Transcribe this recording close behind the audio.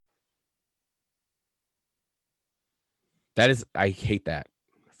That is, I hate that.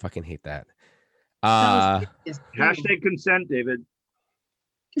 I fucking hate that. Hashtag consent, David.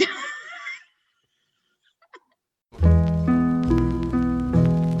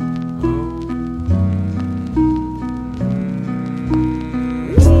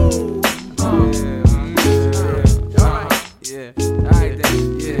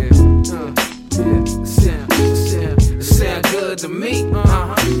 To me.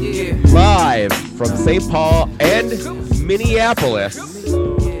 Live from St. Paul and Minneapolis,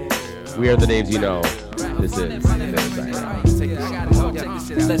 we are the names you know. This is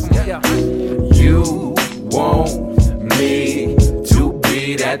You want me to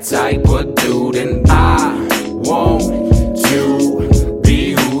be that type of dude, and I want to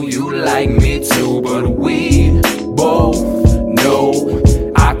be who you like me to, but we both know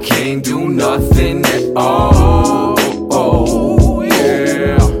I can't do nothing at all. Oh,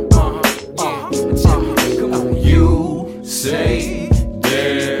 yeah. You say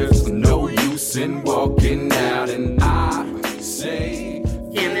there's no use in walking out, and I say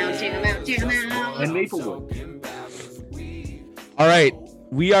jam out. And Maplewood. all right.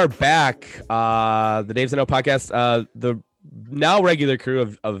 We are back. The Dave's No podcast. The now regular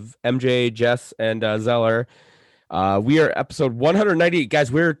crew of MJ, Jess, and Zeller. We are episode 198.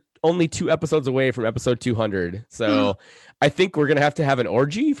 Guys, we're only 2 episodes away from episode 200. So I think we're going to have an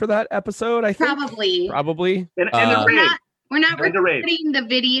orgy for that episode. I think. Probably. And We're not recording the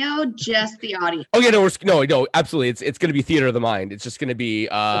video, just the audio. Oh yeah, no, absolutely. It's going to be theater of the mind. It's just going to be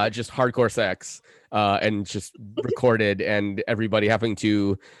just hardcore sex and just recorded, and everybody having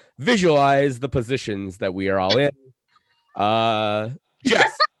to visualize the positions that we are all in.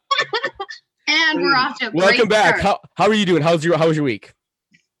 Jess. And we're off to a Welcome great back. start. How are you doing? How was your week?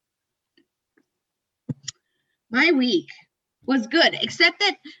 My week was good, except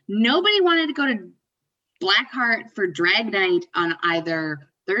that nobody wanted to go to Blackheart for drag night on either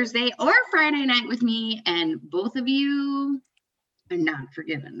Thursday or Friday night with me, and both of you are not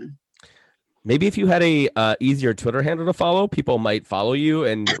forgiven. Maybe if you had a easier Twitter handle to follow, people might follow you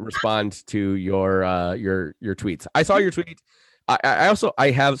and respond to your tweets. I saw your tweet.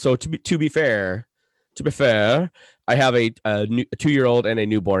 I have, so to be fair, I have a 2-year-old and a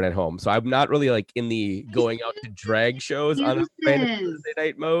newborn at home, so I'm not really like in the going out to drag shows on a Thursday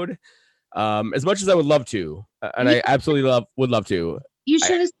night mode. As much as I would love to, and I absolutely would love to. You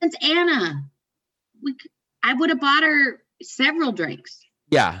should have sent Anna. I would have bought her several drinks.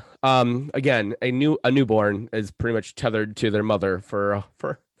 Yeah. Again, a newborn is pretty much tethered to their mother for a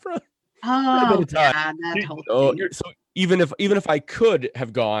bit of time. So even if I could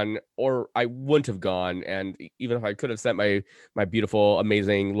have gone, or I wouldn't have gone, and even if I could have sent my beautiful,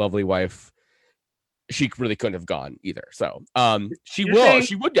 amazing, lovely wife, she really couldn't have gone either. So she would.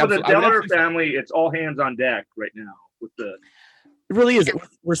 For the Deller family, it's all hands on deck right now. It really is.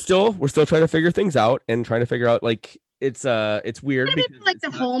 We're still trying to figure things out and trying to figure out, like, it's weird. Maybe like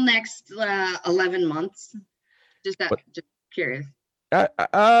the whole next 11 months. Just curious.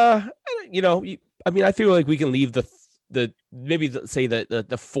 I mean, I feel like we can leave the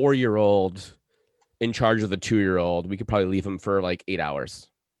 4-year-old in charge of the 2-year-old. We could probably leave him for like 8 hours.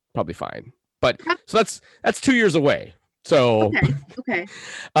 Probably fine. But so that's 2 years away. So okay.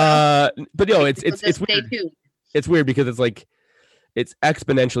 But no, it's weird. It's weird because it's like it's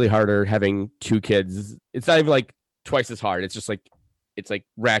exponentially harder having 2 kids. It's not even like twice as hard. It's just like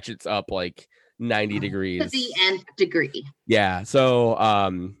ratchets up like 90 degrees. To the nth degree. Yeah. So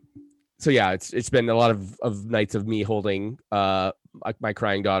yeah, it's been a lot of nights of me holding my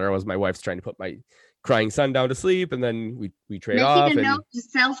crying daughter as my wife's trying to put my crying son down to sleep, and then we trade off. Making a note to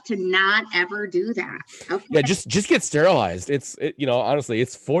self to not ever do that. Okay. Yeah, just get sterilized. Honestly,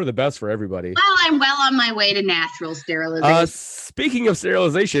 it's for the best for everybody. Well, I'm well on my way to natural sterilization. Speaking of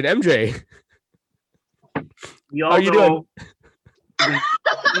sterilization, MJ, how are you doing?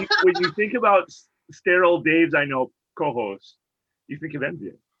 When you think about sterile Dave's, I know co-hosts, you think of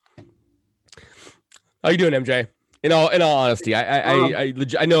MJ. How you doing, MJ? In all honesty,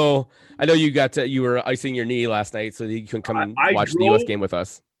 I know you were icing your knee last night, so you can come and watch the U.S. game with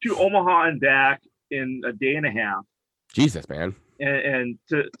us. To Omaha and back in a day and a half. Jesus, man! And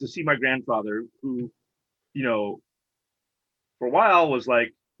to see my grandfather, who, for a while was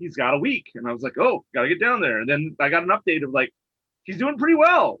like, he's got a week, and I was like, oh, gotta get down there. And then I got an update of like, he's doing pretty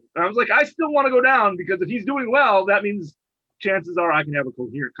well, and I was like, I still want to go down, because if he's doing well, that means chances are I can have a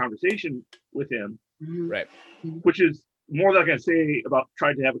coherent conversation with him. Right. Which is more than I can say about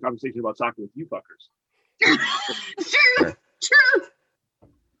trying to have a conversation about soccer with you fuckers. True.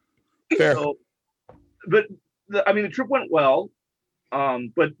 Fair. So, but the trip went well.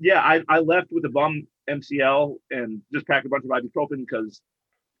 But yeah, I left with a bum MCL and just packed a bunch of ibuprofen because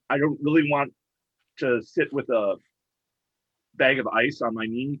I don't really want to sit with a bag of ice on my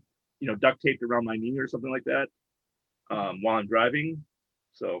knee, duct taped around my knee or something like that while I'm driving.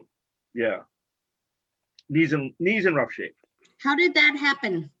 So yeah, knees in rough shape. How did that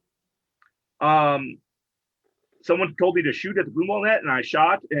happen? Someone told me to shoot at the blue ball net, and I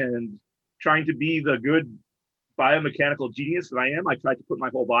shot. And trying to be the good biomechanical genius that I am, I tried to put my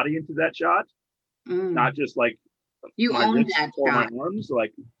whole body into that shot, not just like you my owned wrists that or shot. my arms.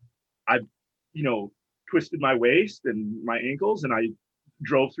 Like I, twisted my waist and my ankles, and I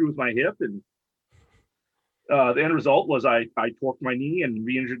drove through with my hip. And the end result was I torqued my knee and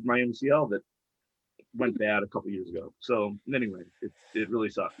re-injured my MCL that went bad a couple years ago. So anyway, it really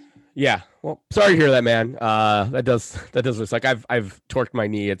sucks. Yeah. Well, sorry to hear that, man. That does suck. I've torqued my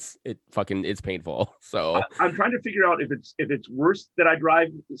knee. It's painful. So I'm trying to figure out if it's worse that I drive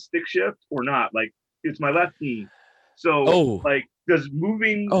stick shift or not. Like it's my left knee. So like does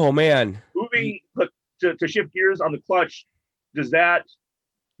moving to shift gears on the clutch, does that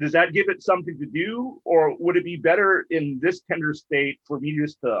give it something to do, or would it be better in this tender state for me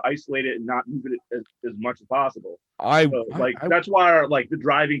just to isolate it and not move it as much as possible? That's why the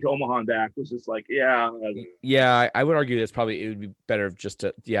driving to Omaha and back was just like, yeah. I would argue it would be better just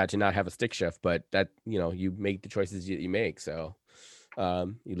to not have a stick shift, but that, you make the choices you make. So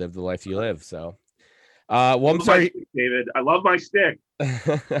you live the life you live. So I'm sorry, stick, David. I love my stick.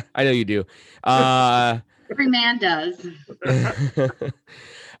 I know you do. Every man does.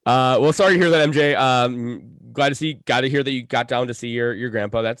 Well, sorry to hear that, MJ. Glad to hear that you got down to see your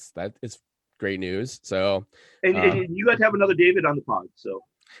grandpa. That is great news. So, and you guys have another David on the pod. So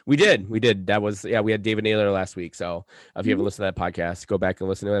we did. That was, we had David Naylor last week. So if you haven't listened to that podcast, go back and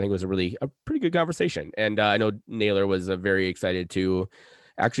listen to it. I think it was a pretty good conversation. And I know Naylor was very excited to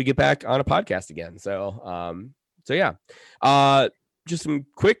actually get back on a podcast again. So, just some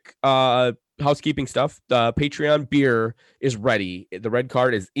quick, housekeeping stuff. The Patreon beer is ready. The red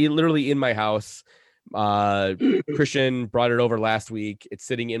card is literally in my house. Christian brought it over last week. It's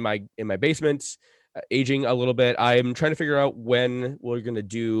sitting in my basement, aging a little bit. I'm trying to figure out when we're going to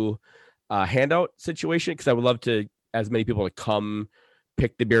do a handout situation, because I would love to as many people to come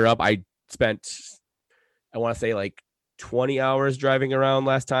pick the beer up. I spent, I want to say, like 20 hours driving around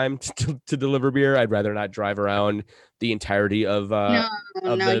last time to deliver beer. I'd rather not drive around the entirety of the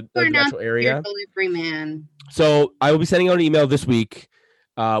metro area. Delivery man. So I will be sending out an email this week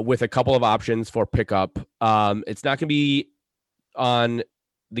with a couple of options for pickup. It's not going to be on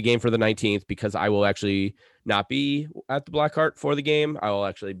the game for the 19th because I will actually not be at the Blackheart for the game. I will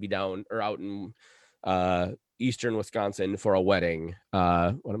actually be down or out in eastern Wisconsin for a wedding.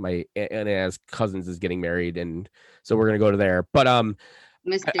 One of my Anna's cousins is getting married, and so we're gonna go to there. But I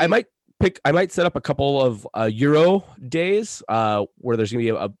might set up a couple of Euro days where there's gonna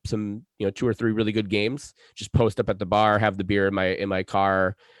be some 2 or 3 really good games. Just post up at the bar, have the beer in my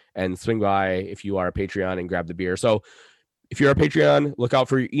car, and swing by if you are a Patreon and grab the beer. So if you're a Patreon, look out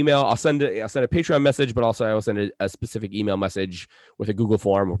for your email. I'll send a Patreon message, but also I will send a specific email message with a Google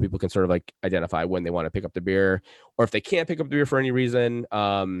form where people can sort of like identify when they want to pick up the beer, or if they can't pick up the beer for any reason.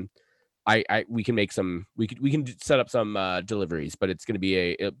 We can set up some deliveries, but it's going to be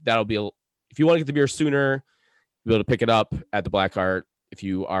if you want to get the beer sooner, you'll be able to pick it up at the Blackheart. If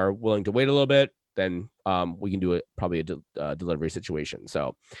you are willing to wait a little bit, then we can do it probably a delivery situation.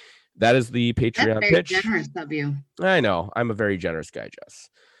 So that is the Patreon pitch. Generous of you. I know. I'm a very generous guy, Jess.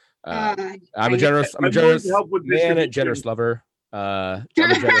 I'm a generous man, a generous lover. I'm a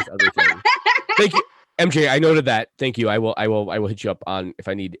generous everything. Thank you, MJ. I noted that. Thank you. I will hit you up on if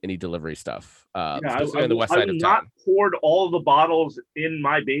I need any delivery stuff. Especially on the west side of town. I will not hoard all of the bottles in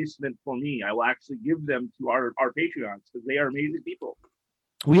my basement for me. I will actually give them to our Patreons because they are amazing people.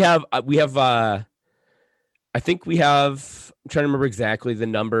 We have I think we have, I'm trying to remember exactly the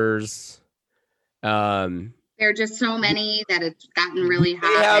numbers. There are just so many that it's gotten really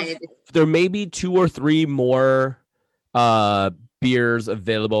high. There may be 2 or 3 more beers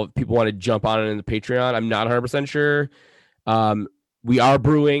available if people want to jump on it in the Patreon. I'm not 100% sure. We are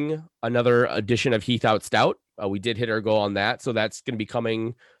brewing another edition of Heath Out Stout. We did hit our goal on that, so that's going to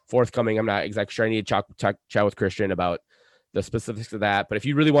be forthcoming. I'm not exactly sure. I need to chat with Christian about the specifics of that. But if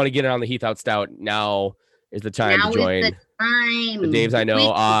you really want to get it on the Heath Out Stout, now is the time to join. The Daves I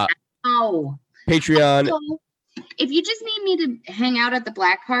know. Patreon. Also, if you just need me to hang out at the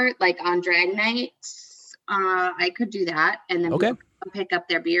Blackheart, like on drag nights, I could do that, and then people can pick up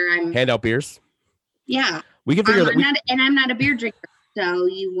their beer. Hand out beers. Yeah, we can figure that. I'm not a beer drinker, so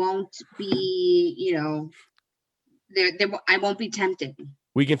you won't be, I won't be tempted.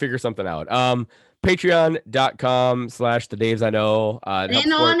 We can figure something out. Patreon.com/the Daves I know.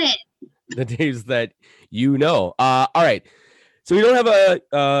 In on it. The Daves that you know. All right. So we don't have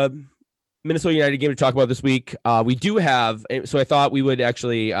a Minnesota United game to talk about this week. We do have, so I thought we would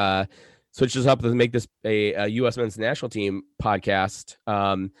actually switch this up and make this a U.S. men's national team podcast.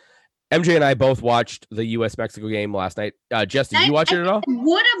 MJ and I both watched the U.S.-Mexico game last night. Jess, did you watch it at all? I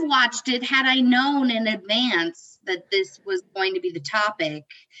would have watched it had I known in advance that this was going to be the topic.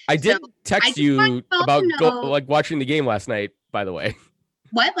 I did text you about watching the game last night, by the way.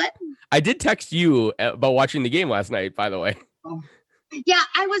 What? I did text you about watching the game last night, by the way. Oh. Yeah,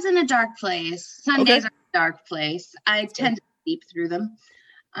 I was in a dark place. Sundays are a dark place. I tend to sleep through them.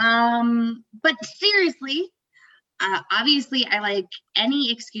 But seriously, obviously, I like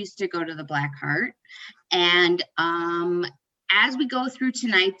any excuse to go to the Black Heart. And as we go through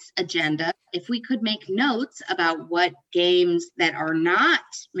tonight's agenda, if we could make notes about what games that are not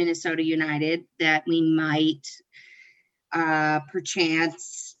Minnesota United that we might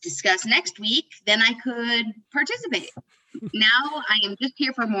perchance discuss next week, then I could participate. Now I am just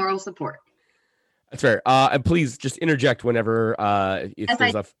here for moral support. That's fair. And please just interject whenever if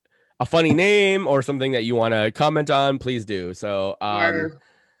there's a funny name or something that you want to comment on, please do. So or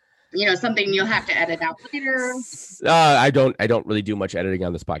something you'll have to edit out later. I don't really do much editing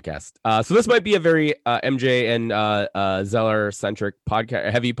on this podcast. So this might be a very MJ and Zeller centric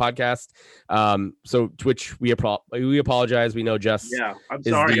heavy podcast. So to which we apologize. We know Jess. Yeah, I'm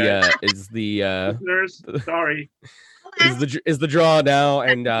sorry. Listeners, sorry. Is the draw now,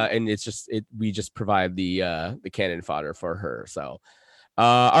 and it's just we just provide the cannon fodder for her. So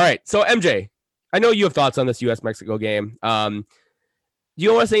all right. So MJ, I know you have thoughts on this U.S.-Mexico game. Do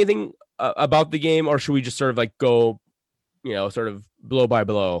you want to say anything about the game, or should we just sort of like go, sort of blow by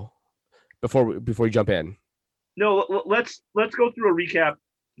blow before we jump in? No, let's go through a recap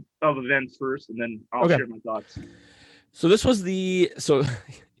of events first, and then I'll share my thoughts. So this was US.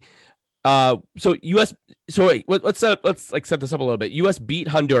 So wait, let's set this up a little bit. US beat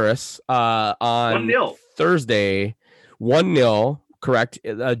Honduras on 1-0 Thursday, 1-0. Correct.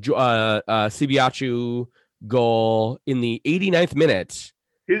 Cibiachu goal in the 89th minute.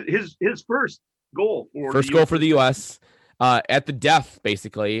 His first goal for the US at the death,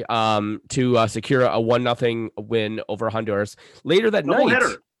 basically, to secure a 1-0 win over Honduras. Later that night,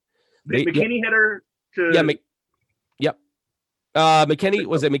 header. McKinney header to McKinney,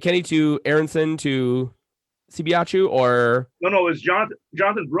 was it McKinney to Aronson to Cibiachu, or no, it was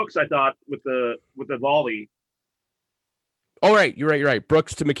Jonathan Brooks, I thought, with the volley. Oh right, you're right.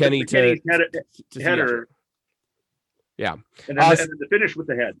 Brooks to McKinney to header. Yeah. And then the finish with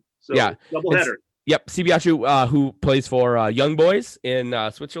the head. So double header. Yep. Cibiachu, who plays for Young Boys in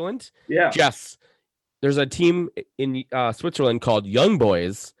Switzerland. Yeah. Jess, there's a team in Switzerland called Young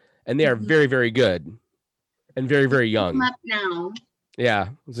Boys, and they are very, very good and very, very young. Up now. Yeah.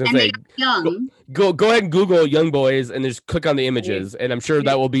 Young. Go ahead and Google Young Boys and just click on the images, and I'm sure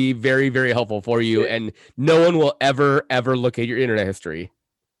that will be very, very helpful for you. And no one will ever look at your internet history.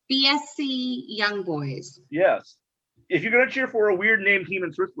 BSC Young Boys. Yes. If you're going to cheer for a weird name team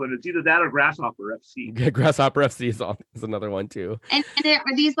in Switzerland, it's either that or Grasshopper FC. Yeah, Grasshopper FC is another one too. And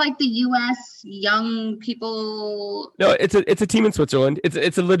are these like the U.S. young people? No, it's a team in Switzerland.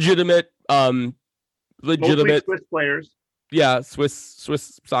 It's a legitimate Swiss players. Yeah,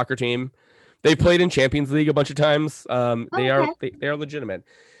 Swiss soccer team. They played in Champions League a bunch of times. They are legitimate.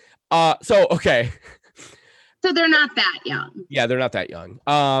 So they're not that young. Yeah, they're not that young.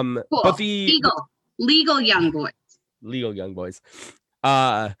 Cool. But legal young boys. Legal young boys.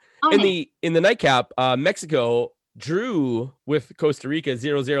 In the nightcap, Mexico drew with Costa Rica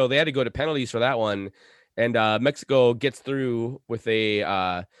 0-0. They had to go to penalties for that one, and Mexico gets through with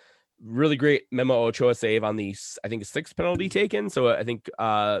a really great Memo Ochoa save on the, I think, 6th penalty taken. So I think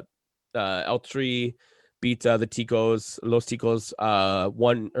El Tri beat the Los Ticos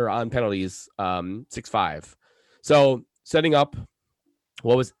on penalties 6-5. So setting up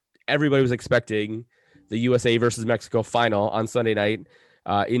what was everybody was expecting, the USA versus Mexico final on Sunday night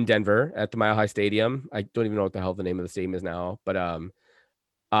in Denver at the Mile High Stadium. I don't even know what the hell the name of the stadium is now, but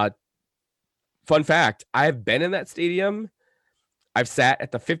fun fact, I've been in that stadium. I've sat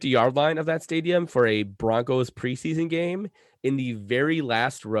at the 50-yard line of that stadium for a Broncos preseason game in the very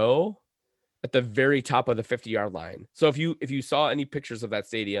last row at the very top of the 50-yard line. So if you saw any pictures of that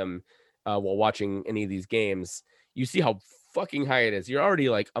stadium while watching any of these games, you see how fucking high it is. You're already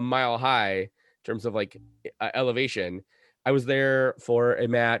like a mile high in terms of like elevation. I was there for a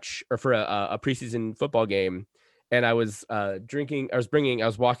match or for a preseason football game, and I was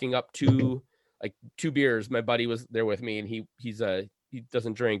walking up to like 2 beers. My buddy was there with me, and he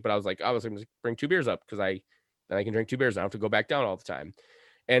doesn't drink, but I was going to bring 2 beers up because then I can drink 2 beers. I don't have to go back down all the time.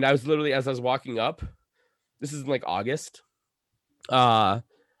 And I was literally, as I was walking up, this is in like August. I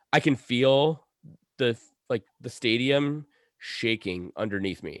can feel the stadium shaking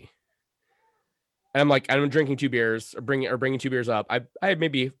underneath me. And I'm like, I'm drinking 2 beers or bringing 2 beers up. I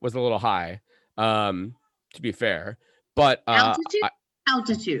maybe was a little high, to be fair, but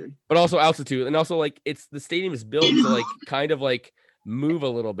altitude, but also altitude, and also like the stadium is built to like kind of like move a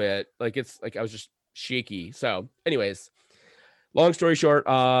little bit. Like it's like I was just shaky. So, anyways, long story short,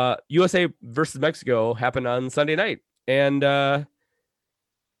 USA versus Mexico happened on Sunday night, and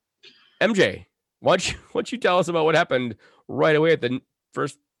MJ, why don't you tell us about what happened right away at the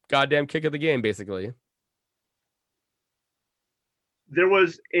first goddamn kick of the game, basically? There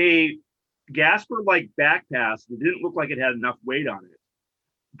was a Gasper-like back pass that didn't look like it had enough weight on it,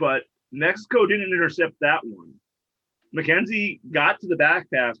 but Mexico didn't intercept that one. McKenzie got to the back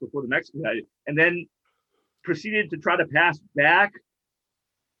pass before the Mexican had it, and then proceeded to try to pass back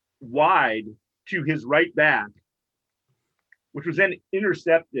wide to his right back, which was then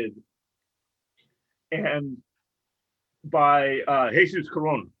intercepted and by Jesus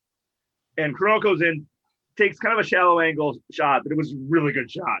Corona. And Corona goes in, takes kind of a shallow angle shot, but it was a really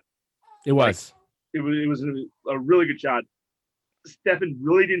good shot. It was. It was a really good shot. Stefan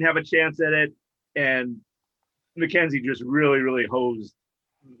really didn't have a chance at it, and McKenzie just really, really hosed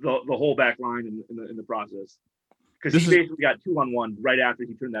the whole back line in the process, because he basically got 2-on-1 right after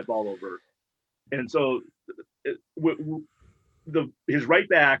he turned that ball over. And so his right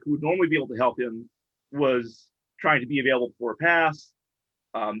back, who would normally be able to help him, was trying to be available for a pass.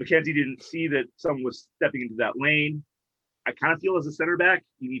 McKenzie didn't see that someone was stepping into that lane. I kind of feel as a center back,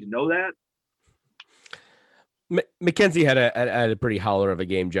 you need to know that. McKenzie had a pretty howler of a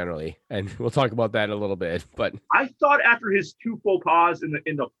game generally, and we'll talk about that in a little bit. But I thought after his 2 faux pas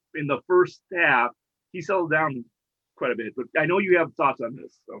in the first half, he settled down quite a bit. But I know you have thoughts on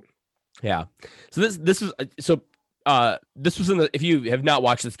this. So yeah, so this was in the, if you have not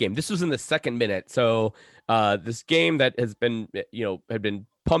watched this game, this was in the 2nd minute. So this game that has been had been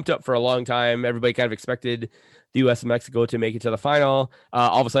pumped up for a long time. Everybody kind of expected the U.S. and Mexico to make it to the final.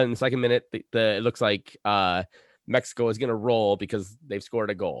 All of a sudden, in the 2nd minute, it looks like Mexico is going to roll because they've scored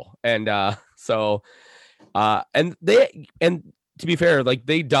a goal. And and to be fair, like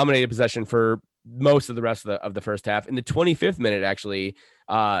they dominated possession for most of the rest of the first half. In the 25th minute, actually,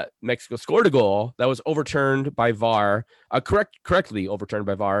 Mexico scored a goal that was overturned by VAR, correctly overturned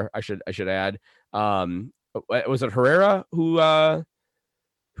by VAR. I should add. Was it Herrera who had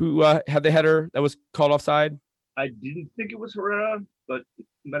the header that was called offside? I didn't think it was Herrera, but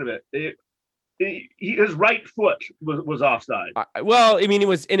none of it. His right foot was offside. Well, I mean, it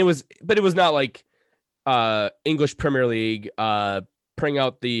was, but it was not like English Premier League bring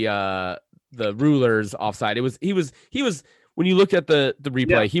out the rulers offside. He was when you looked at the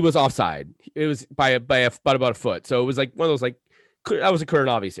replay, he was offside. It was by about a foot. So it was like one of those that was a clear and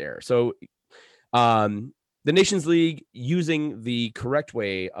obvious error. So the Nations League using the correct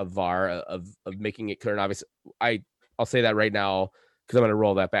way of VAR of making it clear and obvious. I'll say that right now, because I'm going to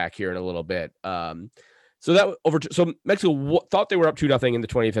roll that back here in a little bit. So Mexico thought they were up 2-0 in the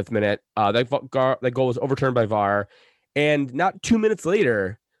 25th minute. That goal was overturned by VAR, and not 2 minutes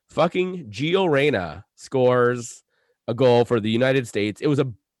later, fucking Gio Reyna scores a goal for the United States. It was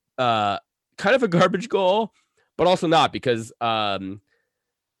a kind of a garbage goal, but also not, because McKennie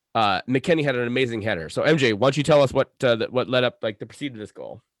had an amazing header. So MJ, why don't you tell us what led up the preceded this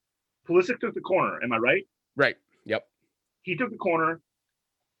goal? Pulisic took the corner. Am I right? Right. Yep. He took the corner.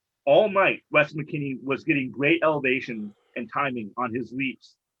 All night, Wes McKennie was getting great elevation and timing on his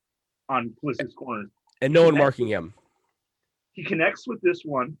leaps on Pulisic's corners. And no one marking him. He connects with this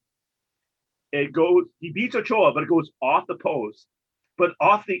one. He beats Ochoa, but it goes off the post, but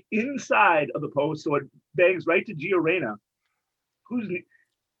off the inside of the post, so it bangs right to Gio Reyna, who's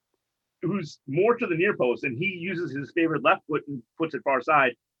more to the near post, and he uses his favorite left foot and puts it far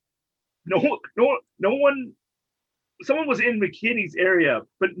side. No one. Someone was in McKennie's area,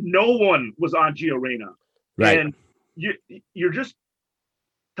 but no one was on Gio Reyna. Right. And you're just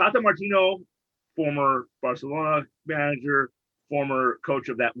Tata Martino, former Barcelona manager, former coach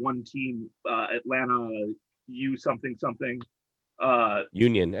of that one team, Atlanta U something. Atlanta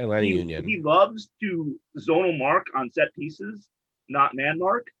Union. He loves to zonal mark on set pieces, not man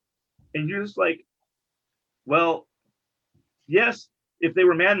mark. And you're just like, well, yes, if they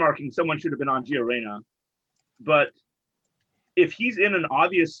were man marking, someone should have been on Gio Reyna. But if he's in an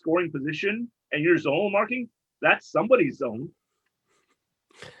obvious scoring position and you're zonal marking, that's somebody's zone.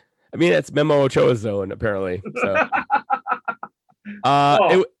 I mean, it's Memo Ochoa's zone apparently. So,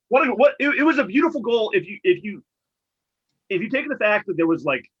 it was a beautiful goal. If you take the fact that there was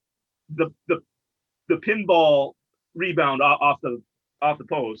like the pinball rebound off the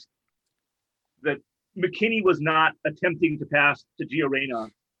post, that McKinney was not attempting to pass to Gio Reyna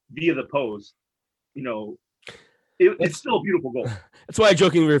via the post, it's still a beautiful goal. That's why I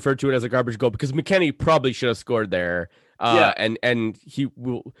jokingly refer to it as a garbage goal, because McKinney probably should have scored there. And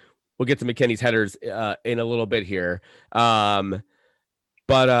we'll get to McKinney's headers in a little bit here. But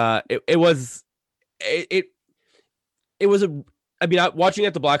it was watching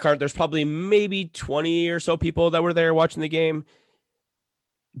at the Black Heart, there's probably maybe 20 or so people that were there watching the game.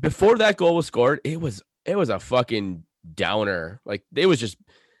 Before that goal was scored, it was a fucking downer. Like, it was just,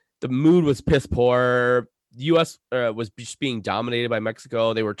 the mood was piss poor. The U.S. was just being dominated by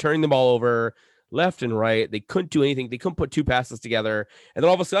Mexico. They were turning the ball over left and right. They couldn't do anything. They couldn't put two passes together. And then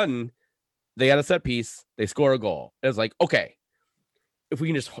all of a sudden, they had a set piece. They score a goal. It was like, okay, if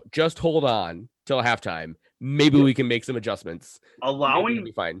we can just hold on till halftime, maybe we can make some adjustments. Allowing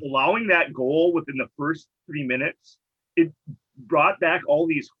that goal within the first 3 minutes, it brought back all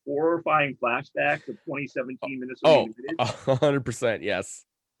these horrifying flashbacks of 2017 Minnesota United. 100%, yes.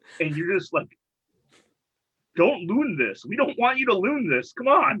 And you're just like, don't loon this. We don't want you to loon this. Come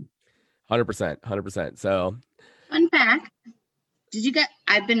on. 100%. So, fun fact.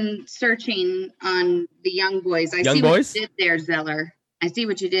 I've been searching on the Young Boys. Young Boys? What you did there, Zeller. I see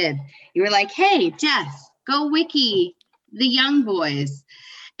what you did. You were like, hey, Jess, go wiki the Young Boys.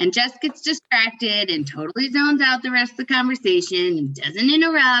 And Jess gets distracted and totally zones out the rest of the conversation and doesn't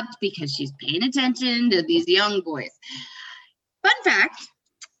interrupt because she's paying attention to these young boys. Fun fact,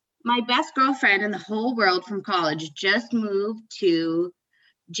 my best girlfriend in the whole world from college just moved to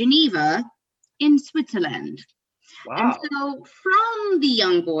Geneva in Switzerland. Wow. And so from the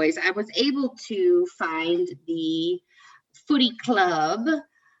Young Boys, I was able to find the footy club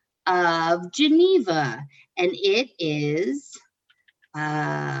of Geneva. And it is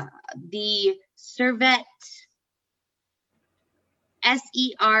the Servette,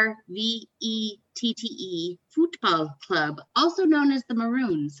 Servette Football Club, also known as the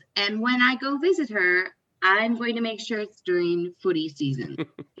Maroons. And when I go visit her, I'm going to make sure it's during footy season.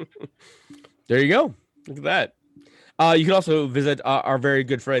 There you go. Look at that. You can also visit our very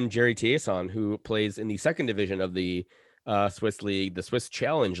good friend Jerry Tieson, who plays in the second division of the Swiss League, the Swiss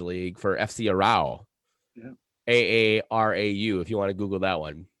Challenge League for FC Arau. Yeah. AARAU, if you want to Google that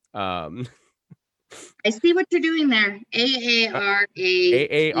one. I see what you're doing there. AARAU.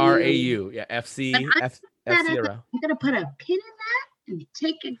 Yeah, FC Arau. I'm going to put a pin in that and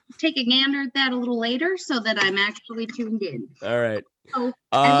take a gander at that a little later so that I'm actually tuned in. All right. So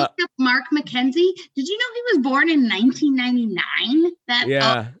I looked up Mark McKenzie. Did you know he was born in 1999?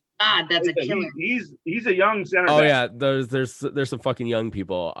 Yeah. Oh, God, that's a killer. He's a young center back. Oh yeah, there's some fucking young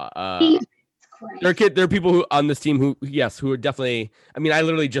people. There are people who on this team who are definitely. I mean, I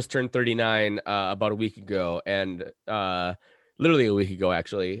literally just turned 39 about a week ago, and literally a week ago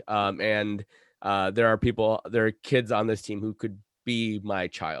actually. And there are kids on this team who could be my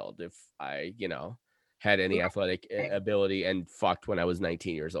child if I, had any athletic ability and fucked when I was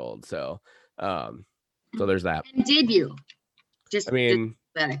 19 years old. So there's that. And did you? Just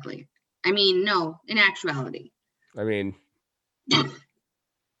hypothetically. I mean, no, in actuality. I mean,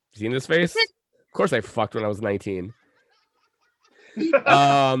 seen this face? Of course I fucked when I was 19.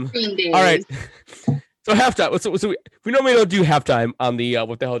 All right. So halftime. So we normally don't do halftime on the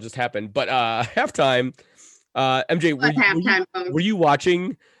what the hell just happened, but halftime. MJ, were you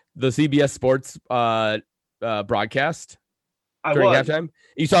watching the CBS Sports broadcast during halftime?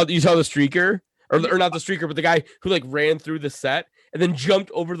 You saw the streaker, or not the streaker, but the guy who ran through the set and then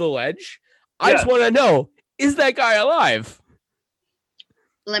jumped over the ledge. Yeah. I just want to know, is that guy alive?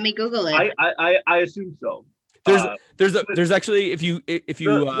 Let me Google it. I assume so. There's actually if you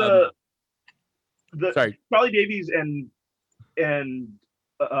sorry, Charlie Davies and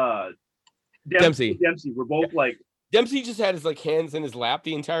Dempsey were both Dempsey just had his hands in his lap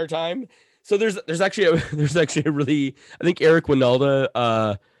the entire time. So there's actually a really, I think Eric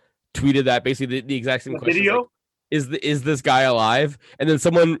Winalda tweeted that basically the exact same question. Video? Is this guy alive? And then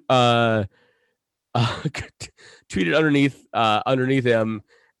someone tweeted underneath him,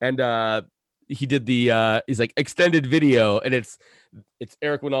 and he did he's extended video, and it's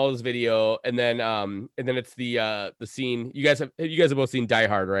Eric Winalda's video, and then it's the scene. You guys have both seen Die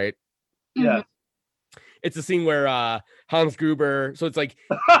Hard, right? Yeah. It's a scene where Hans Gruber. So it's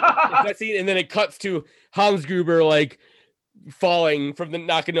that scene, and then it cuts to Hans Gruber falling from the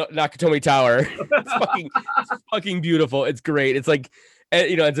Nakatomi Tower. It's fucking beautiful. It's great. It's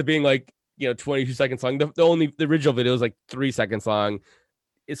and ends up being like 22 seconds long. The original video is like 3 seconds long.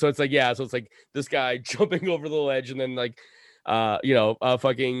 So it's like so it's like this guy jumping over the ledge and then like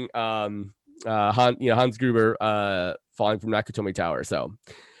fucking Hans Gruber falling from Nakatomi Tower. So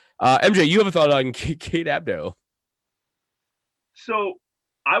MJ, you have a thought on Kate Abdo? So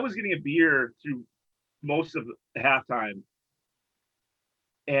I was getting a beer through most of the halftime,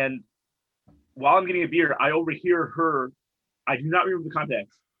 and while I'm getting a beer, I overhear her. I do not remember the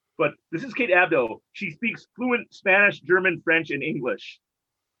context, but this is Kate Abdo. She speaks fluent Spanish, German, French, and English,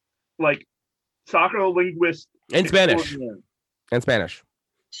 like soccer linguist and Spanish. And Spanish.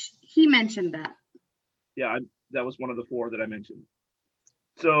 He mentioned that. Yeah, that was one of the 4 that I mentioned.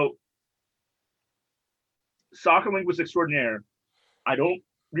 So, soccer linguist extraordinaire. I don't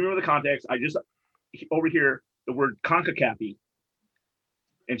remember the context. I just overhear the word CONCACAFy,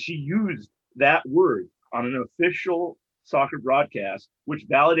 and she used that word on an official soccer broadcast, which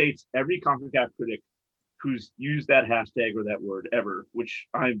validates every CONCACAF critic who's used that hashtag or that word ever. Which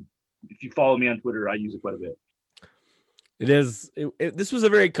if you follow me on Twitter, I use it quite a bit. It is. This was a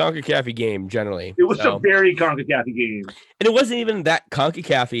very CONCACAFy game generally. It was a very CONCACAFy game, and it wasn't even that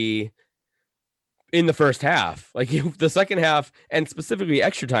CONCACAFy in the first half. Like the second half, and specifically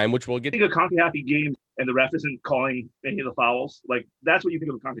extra time, which we'll get. I think a CONCACAFy game, and the ref isn't calling any of the fouls. Like that's what you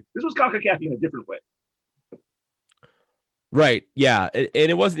think of CONCACAFy. This was CONCACAFy in a different way. Right. Yeah. And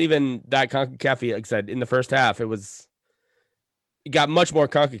it wasn't even that CONCACAFy. Like I said, in the first half, it got much more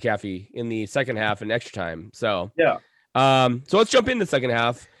CONCACAFy in the second half and extra time. So yeah. So let's jump in the second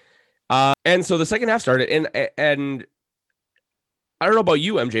half. And so the second half started, and I don't know about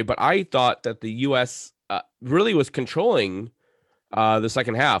you, MJ, but I thought that the U.S. Really was controlling the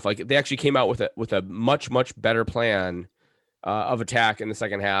second half. Like they actually came out with a much better plan of attack in the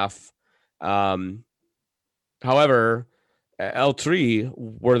second half. However, L3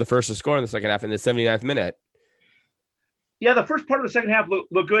 were the first to score in the second half in the 79th minute. Yeah, the first part of the second half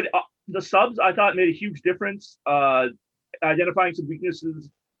looked good. The subs, I thought, made a huge difference, identifying some weaknesses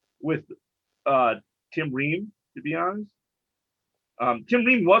with Tim Ream, to be honest. Tim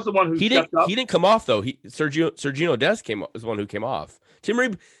Ream was the one who stepped up. He didn't come off, though. Sergio Dest was the one who came off. Tim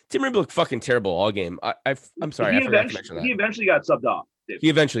Ream looked fucking terrible all game. I'm sorry, I forgot to mention that. He eventually got subbed off. He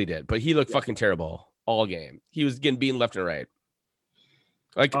eventually did, but he looked fucking terrible all game. He was getting beaten left and right.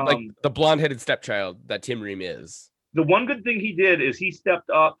 Like the blonde-headed stepchild that Tim Ream is. The one good thing he did is he stepped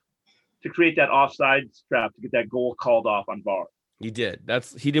up to create that offside trap to get that goal called off on VAR. He did.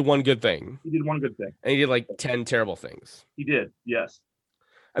 He did one good thing. He did one good thing. And he did like 10 terrible things. He did, yes.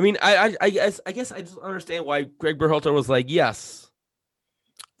 I mean, I guess I just understand why Greg Berhalter was like, yes.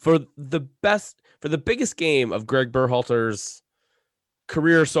 For the biggest game of Greg Berhalter's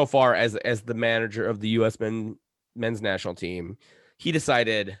career so far as the manager of the U.S. men's national team, he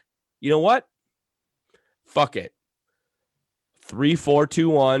decided, you know what? Fuck it.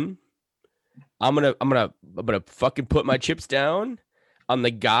 3-4-2-1. I'm gonna fucking put my chips down on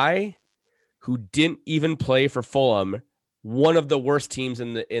the guy who didn't even play for Fulham, one of the worst teams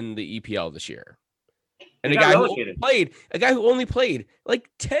in the EPL this year, and a guy who only played like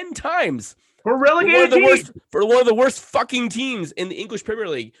 10 times for relegated for one of the worst fucking teams in the English Premier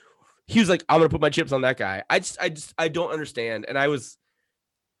League. He was like, I'm gonna put my chips on that guy. I don't understand. And I was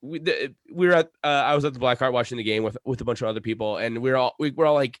at the Black Heart watching the game with a bunch of other people, and we're all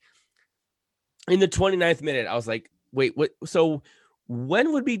like, in the 29th minute, I was like, wait, what? So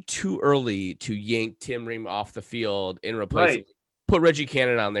when would be too early to yank Tim Ream off the field and replace him? Put Reggie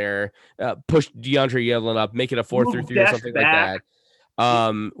Cannon on there, push DeAndre Yedlin up, make it a 4-3-3 or something like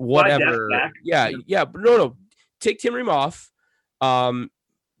that. Whatever. Yeah. But no. Take Tim Ream off. And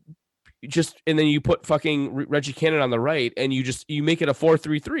then you put fucking Reggie Cannon on the right, and you make it a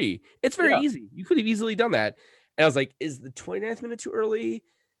 4-3-3. It's very easy. You could have easily done that. And I was like, is the 29th minute too early?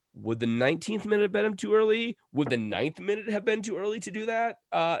 Would the 19th minute have been too early? Would the 9th minute have been too early to do that?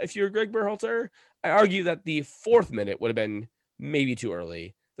 If you're Greg Berhalter, I argue that the 4th minute would have been maybe too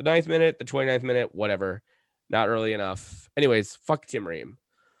early. The 9th minute, the 29th minute, whatever. Not early enough. Anyways, fuck Tim Ream.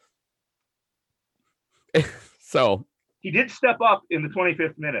 So he did step up in the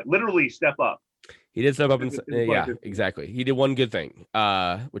 25th minute. Literally step up. He did step up. Yeah, exactly. He did one good thing,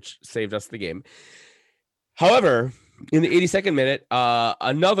 which saved us the game. However, in the 82nd minute,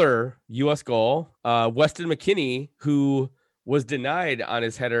 another U.S. goal, Weston McKennie, who was denied on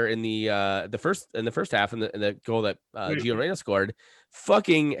his header in the first half, and the goal that Gio Reyna scored,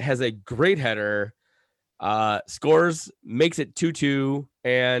 fucking has a great header, scores, makes it 2-2,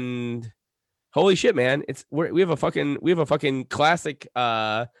 and holy shit, man! We have a fucking classic,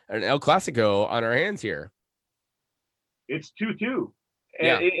 an El Clasico on our hands here. It's 2-2.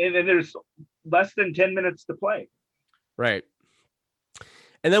 and there's less than 10 minutes to play. Right.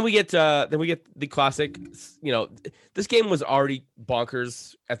 And then we get the classic, this game was already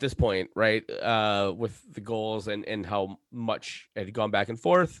bonkers at this point, right? With the goals and how much it had gone back and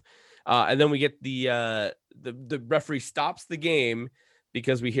forth. And then we get the referee stops the game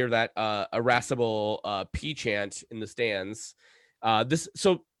because we hear that irascible P chant in the stands. This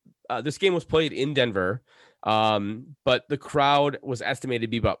game was played in Denver, but the crowd was estimated to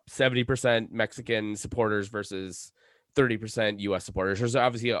be about 70% Mexican supporters versus 30% U.S. supporters. There's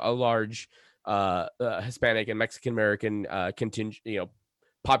obviously a large Hispanic and Mexican American contingent,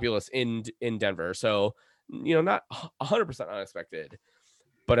 populace in Denver. So, not 100% unexpected,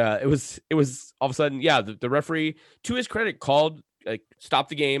 but it was all of a sudden, the referee, to his credit, called,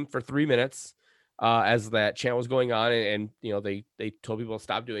 stopped the game for 3 minutes as that chant was going on, and they told people to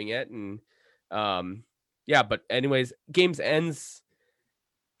stop doing it, and but anyways, games ends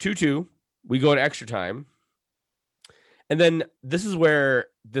 2-2. We go to extra time. And then this is where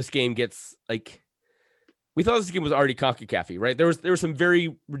this game gets we thought this game was already CONCACAFy, right? There were some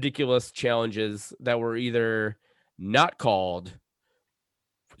very ridiculous challenges that were either not called,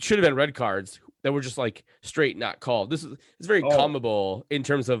 should have been red cards, that were just straight not called. It's very commable in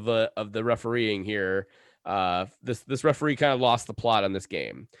terms of the refereeing here. This referee kind of lost the plot on this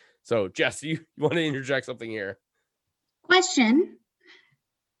game. So Jess, you want to interject something here? Question.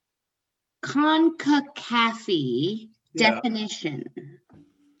 CONCACAFy. Definition.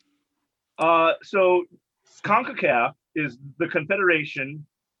 So CONCACAF is the Confederation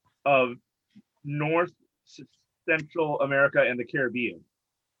of North Central America and the Caribbean.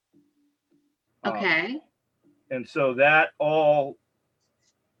 Okay. And so that all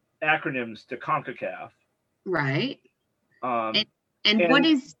acronyms to CONCACAF. Right. And what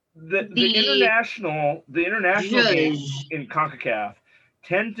is the international games in CONCACAF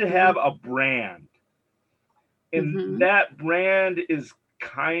tend to have a brand. And that brand is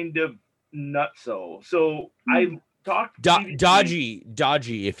kind of nutso. So I talked dodgy,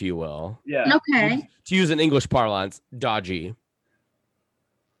 if you will. Yeah. Okay. To use an English parlance, dodgy.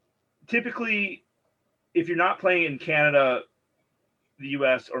 Typically, if you're not playing in Canada, the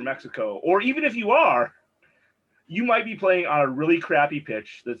US, or Mexico, or even if you are, you might be playing on a really crappy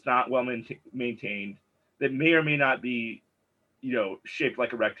pitch that's not well maintained, that may or may not be, shaped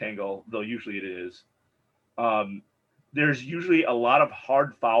like a rectangle, though usually it is. There's usually a lot of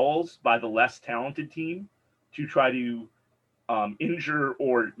hard fouls by the less talented team to try to injure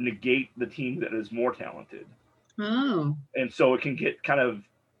or negate the team that is more talented. Oh. And so it can get kind of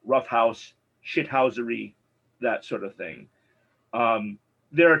roughhouse, shithousery, that sort of thing.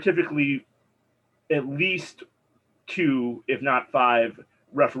 There are typically at least 2, if not 5,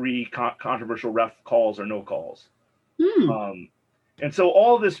 referee controversial ref calls or no calls. And so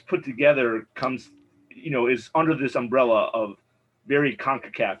all this put together comes, is under this umbrella of very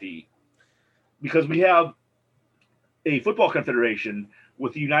CONCACAFy, because we have a football confederation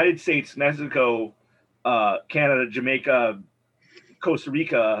with the United States, Mexico, Canada, Jamaica, Costa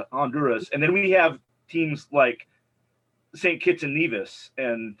Rica, Honduras, and then we have teams like St. Kitts and Nevis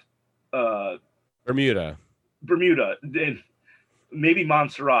and Bermuda, and maybe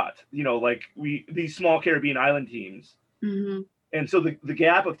Montserrat. These small Caribbean island teams. Mm-hmm. And so the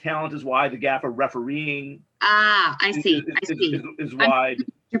gap of talent is wide. The gap of refereeing. I see. Is wide.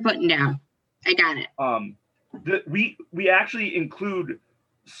 You're putting down. I got it. We actually include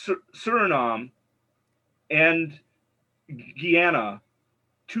Suriname and Guyana,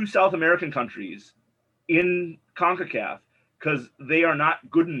 2 South American countries, in CONCACAF because they are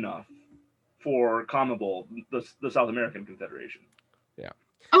not good enough for CONMEBOL, the South American Confederation. Yeah.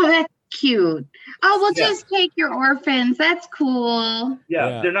 Oh, that's cute. Oh, we'll just take your orphans. That's cool.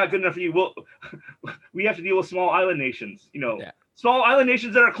 Yeah, they're not good enough for you. We have to deal with small island nations. Small island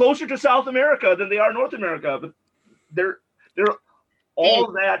nations that are closer to South America than they are North America, but they're all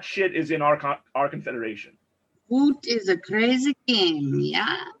of that shit is in our confederation. Woot is a crazy game,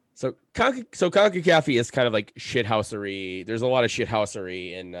 yeah. So CONCACAFy is kind of like shithousery. There's a lot of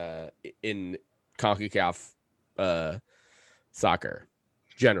shithousery in CONCACAF soccer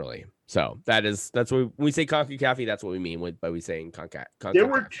generally. So that's what when we say CONCACAFy, that's what we mean by we saying CONCACAF. There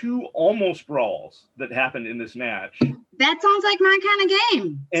were 2 almost brawls that happened in this match. That sounds like my kind of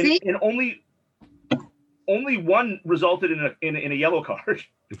game. And only one resulted in a yellow card.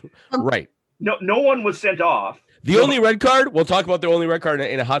 Right. No one was sent off. The only red card, we'll talk about the only red card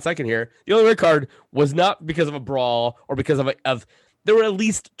in a hot second here. The only red card was not because of a brawl or because of there were at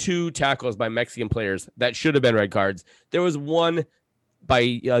least 2 tackles by Mexican players that should have been red cards. There was one by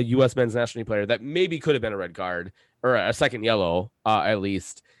a U.S. men's national team player that maybe could have been a red card. or a second yellow, at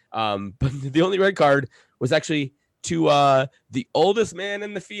least. But the only red card was actually to the oldest man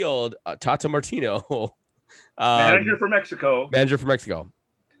in the field, Tata Martino, Manager for Mexico. Manager for Mexico.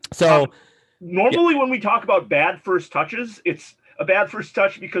 So normally when we talk about bad first touches, it's a bad first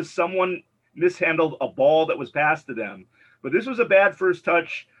touch because someone mishandled a ball that was passed to them. But this was a bad first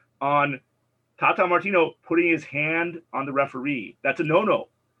touch on Tata Martino putting his hand on the referee. That's a no-no.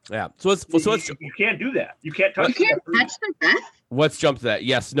 Yeah. You can't do that. You can't touch. You can't touch the ref. Let's jump to that.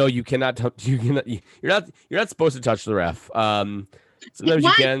 Yes. No, you cannot. You're not supposed to touch the ref. Sometimes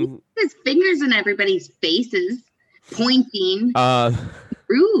you can. His fingers in everybody's faces, pointing.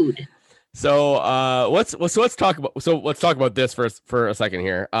 Rude. So let's talk about this for a second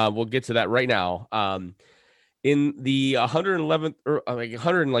here. We'll get to that right now. In the 111th or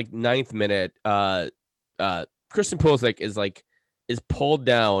 109th minute, Christian Pulisic is pulled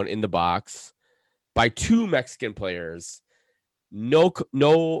down in the box by two Mexican players.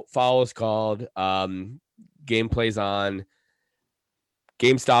 No foul is called. Game plays on.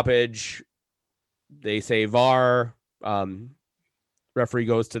 Game stoppage. They say VAR. Referee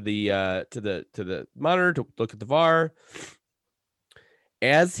goes to the monitor to look at the VAR.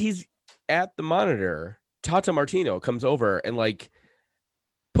 As he's at the monitor, Tata Martino comes over and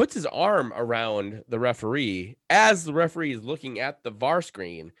puts his arm around the referee as the referee is looking at the VAR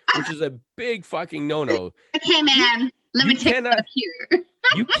screen, which is a big fucking no-no. Okay, man, let me take it up here.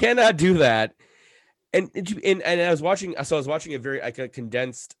 You cannot do that. And I was watching a very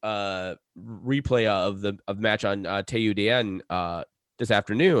condensed replay of the match on TUDN this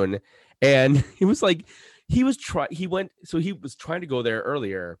afternoon, and he was trying to go there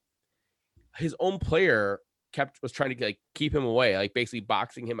earlier. His own player was trying to keep him away, basically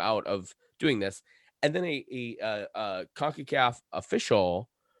boxing him out of doing this. And then a CONCACAF official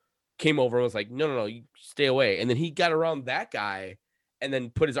came over and was like, no, you stay away. And then he got around that guy and then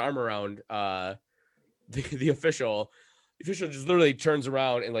put his arm around the official. The official just literally turns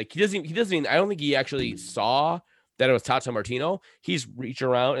around and he doesn't even, I don't think he actually saw that it was Tata Martino. He's reached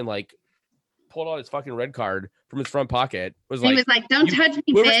around and pulled out his fucking red card from his front pocket. He was like, "Don't touch me,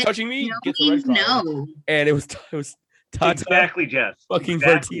 whoever's bitch. Touching me gets a red card." No. And it was Tata exactly, Jess. Fucking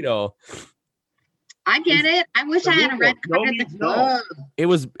Martino. I get it. I wish I had a red card at the club. It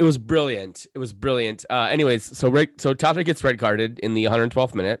was brilliant. It was brilliant. Anyways, so Tata gets red carded in the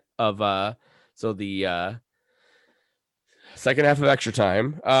 112th minute of the second half of extra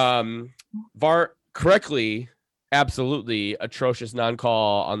time. VAR correctly, absolutely atrocious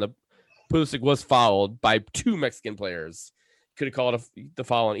non-call on the Pulisic was fouled by two Mexican players. Could have called the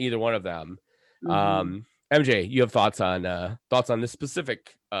foul on either one of them. MJ, you have thoughts on this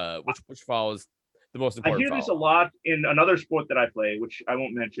specific which foul is the most important? I hear this a lot in another sport that I play, which I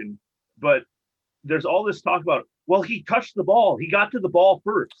won't mention, but there's all this talk about, well, he touched the ball. He got to the ball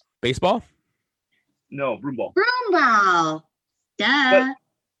first. Baseball? No, broom ball. Broom ball. Duh. But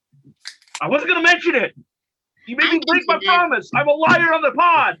I wasn't going to mention it. You made me break my promise. I'm a liar on the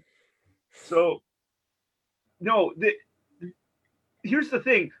pod. So, no, here's the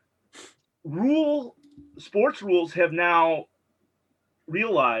thing. Sports rules have now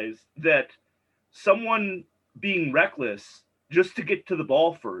realized that someone being reckless just to get to the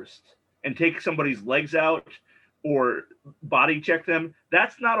ball first and take somebody's legs out or body check them,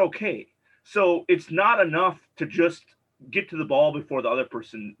 that's not okay. So it's not enough to just get to the ball before the other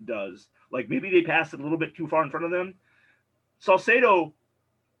person does. Maybe they pass it a little bit too far in front of them. Salcedo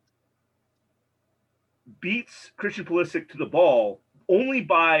beats Christian Pulisic to the ball only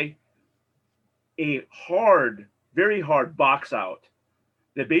by a very hard box out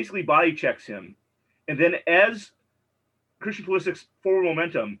that basically body checks him. And then as Christian Pulisic's forward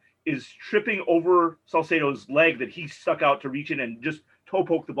momentum is tripping over Salcedo's leg that he stuck out to reach in and just toe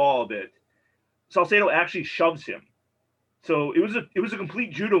poke the ball a bit, Salcedo actually shoves him. So it was a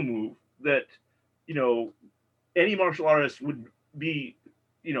complete judo move that, any martial artist would be,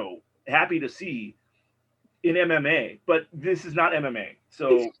 happy to see in MMA, but this is not MMA.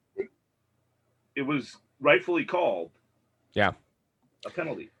 So it was rightfully called. Yeah. A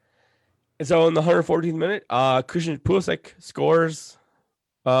penalty. And so in the 114th minute, Christian Pulisic scores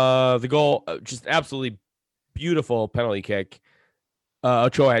the goal. Just absolutely beautiful penalty kick.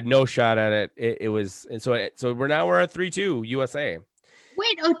 Ochoa had no shot at it. It was, and so we're at 3-2 USA.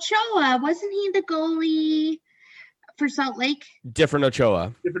 Wait, Ochoa, wasn't he the goalie for Salt Lake? Different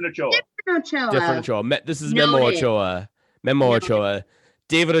Ochoa. This is Memo Ochoa. Ochoa.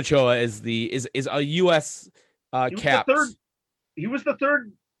 David Ochoa is a U.S. cap. He was the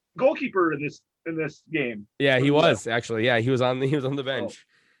third goalkeeper in this game. Yeah, he was actually. Yeah, he was on the bench.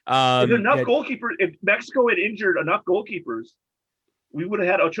 Goalkeepers, if Mexico had injured enough goalkeepers, we would have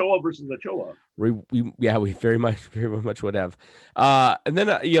had Ochoa versus Ochoa. We very much would have. And then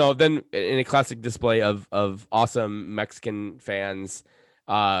then in a classic display of awesome Mexican fans,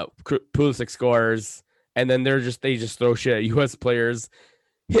 Pulisic scores, and then they just throw shit at U.S. players,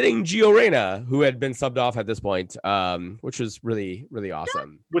 hitting Gio Reyna, who had been subbed off at this point, which was really, really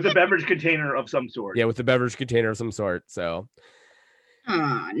awesome. With a beverage container of some sort. Yeah, with a beverage container of some sort. So.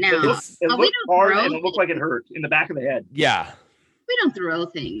 No. It looked hard and it looked like it hurt in the back of the head. Yeah. We don't throw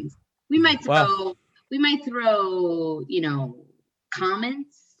things. We might throw,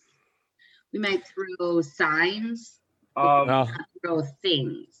 comments. We might throw signs. Throw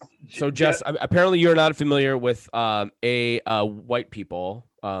things. So, Jess, apparently you're not familiar with white people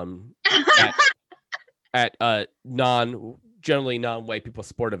at generally non-white people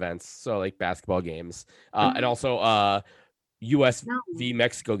sport events, so like basketball games, and also U.S. v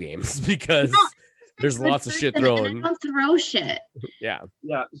Mexico games, because there's lots of shit thrown. I don't throw shit. Yeah.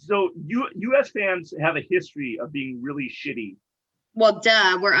 So U.S. fans have a history of being really shitty. Well,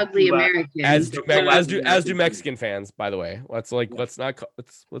 duh, we're ugly Americans. As do Mexican fans, by the way. Let's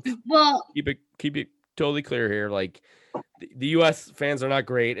keep it totally clear here. Like the U.S. fans are not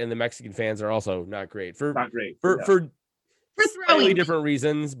great, and the Mexican fans are also not great for slightly different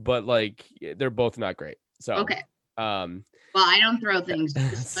reasons, but like they're both not great. So okay. Well, I don't throw things,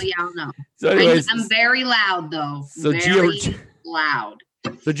 just so y'all know. So anyways, I'm very loud though. So very loud.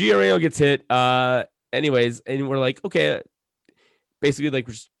 So Gio Reyna gets hit. Anyways, and we're like, okay, basically like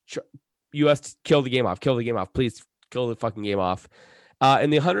U.S. kill the game off. Please kill the fucking game off. In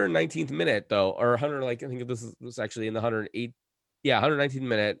the 119th minute though, or 100, like I think this was actually in the 119th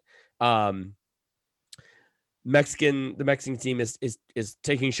minute. The Mexican team is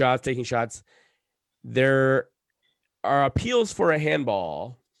taking shots. There are appeals for a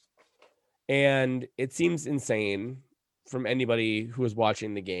handball, and it seems insane from anybody who is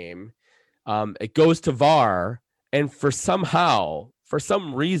watching the game. It goes to VAR, and for some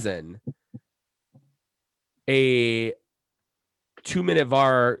reason, a 2-minute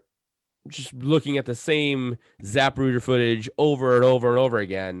VAR, just looking at the same Zapruder footage over and over and over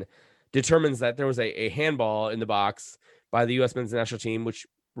again, determines that there was a handball in the box by the U.S. men's national team, which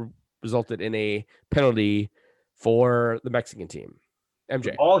resulted in a penalty for the Mexican team. MJ.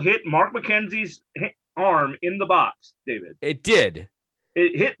 The ball hit Mark McKenzie's arm in the box, David. It did.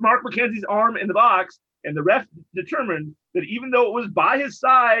 It hit Mark McKenzie's arm in the box, and the ref determined that even though it was by his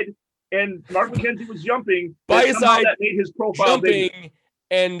side and Mark McKenzie was jumping, by his side, that made his profile jumping, bigger.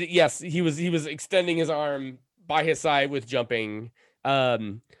 And yes, he was extending his arm by his side with jumping.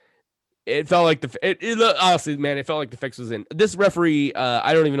 It felt like honestly, man, it felt like the fix was in. This referee,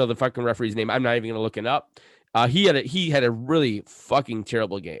 I don't even know the fucking referee's name. I'm not even gonna look it up. He had a really fucking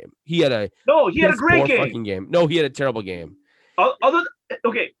terrible game. He had a great game. No, he had a terrible game. Other than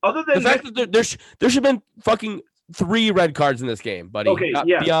the fact that there should have been fucking 3 red cards in this game, buddy. Okay,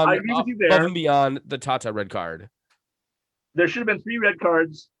 yeah, I agree with you there. Above and beyond the Tata red card. There should have been 3 red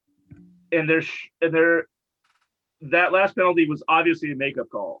cards, and that last penalty was obviously a makeup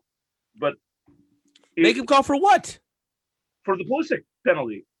call. But makeup call for what? For the Pulisic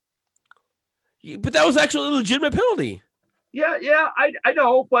penalty. But that was actually a legitimate penalty. Yeah, I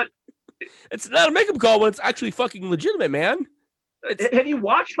know, but it's not a makeup call when it's actually fucking legitimate, man. Have you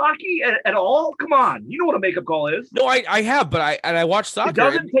watched hockey at all? Come on, you know what a makeup call is. No, I have, but I watch soccer. It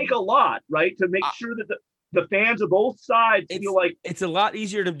doesn't take a lot, right, to make sure that the fans of both sides feel like it's a lot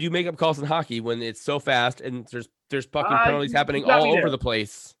easier to do makeup calls in hockey when it's so fast and there's fucking penalties happening all over the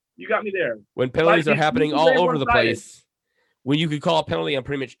place. You got me there. When penalties are happening all over the place, when you could call a penalty on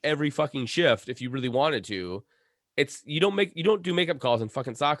pretty much every fucking shift if you really wanted to, you don't do makeup calls in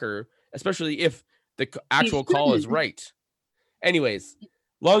fucking soccer, especially if the actual call is right. Anyways,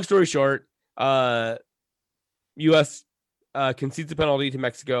 long story short, U.S. Concedes a penalty to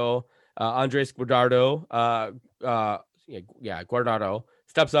Mexico. Andres Guardado, Guardado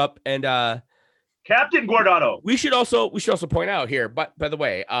steps up and Captain Guardado. We should also point out here, but by the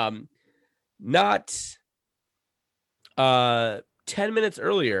way, not 10 minutes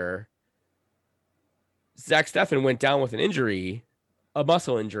earlier, Zach Steffen went down with an injury, a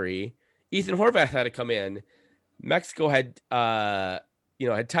muscle injury. Ethan Horvath had to come in. Mexico had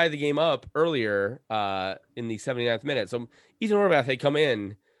tied the game up earlier in the 79th minute. So Ethan Horvath had come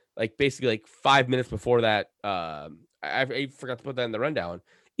in basically 5 minutes before that. I forgot to put that in the rundown.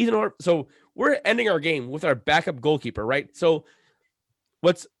 So we're ending our game with our backup goalkeeper, right? So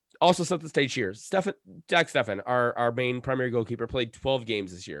let's also set the stage here. Jack Steffen, our main primary goalkeeper, played 12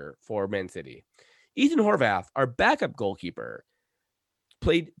 games this year for Man City. Ethan Horvath, our backup goalkeeper,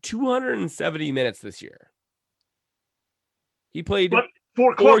 played 270 minutes this year. He played But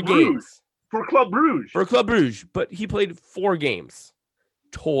for four Club Brugge. games. For Club Brugge. For Club Brugge, but he played 4 games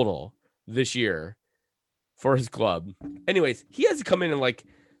total this year for his club. Anyways, he has to come in like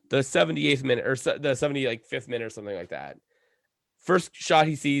the 78th minute or the 75th minute or something like that. First shot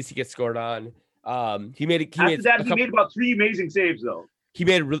he sees, he gets scored on. He made about 3 amazing saves though. He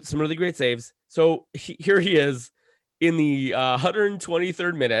made some really great saves. So here he is in the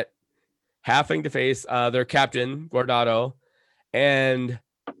 123rd minute, having to face their captain Guardado and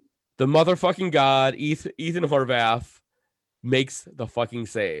the motherfucking god Ethan Horvath makes the fucking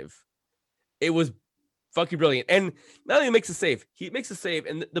save. It was fucking brilliant. And not only makes a save, he makes a save,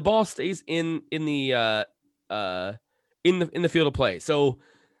 and the ball stays in the field of play. So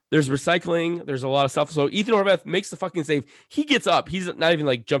there's recycling. There's a lot of stuff. So Ethan Horvath makes the fucking save. He gets up. He's not even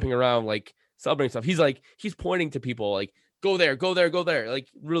like jumping around, like celebrating stuff. He's pointing to people like, go there, go there, go there. Like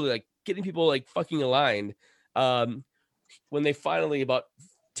really like getting people like fucking aligned. When they finally, about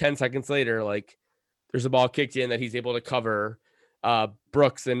 10 seconds later, like there's a ball kicked in that he's able to cover.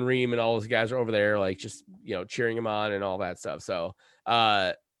 Brooks and Ream and all those guys are over there, like just, cheering him on and all that stuff. So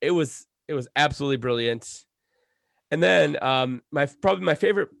it was absolutely brilliant. And then probably my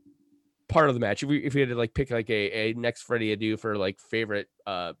favorite part of the match, if we had to like pick like a next Freddy Adu for like favorite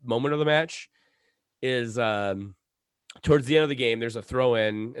moment of the match, is towards the end of the game. There's a throw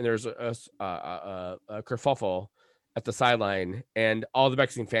in and there's a kerfuffle at the sideline, and all the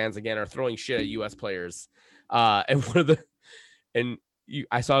Mexican fans again are throwing shit at U.S. players. And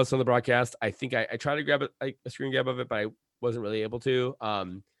I saw this on the broadcast. I think I tried to grab a screen grab of it, but I wasn't really able to.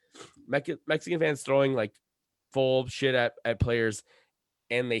 Mexican fans throwing like full shit at players,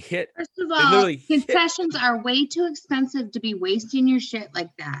 and they hit. First of all, concessions are way too expensive to be wasting your shit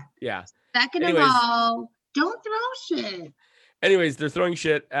like that. Yeah. Second of all, don't throw shit. Anyways, they're throwing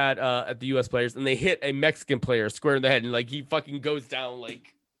shit at the U.S. players, and they hit a Mexican player square in the head, and like he fucking goes down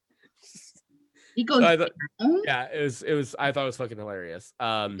like. He goes. Yeah, it was. I thought it was fucking hilarious.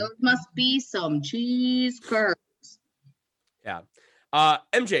 Those must be some cheese curds. Yeah.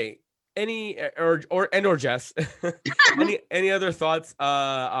 MJ, any or Jess, any other thoughts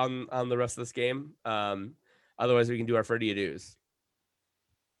on the rest of this game? Otherwise, we can do our Freddy Adus.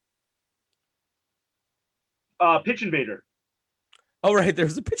 Pitch invader. Oh right,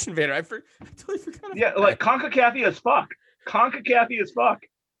 there's a pitch invader. I totally forgot. Yeah, like CONCACAFy as fuck. CONCACAFy as fuck.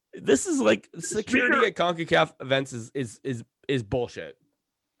 This is like security at CONCACAF events is bullshit,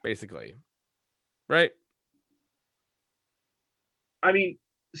 basically, right? I mean,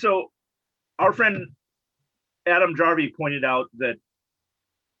 so our friend Adam Jarvie pointed out that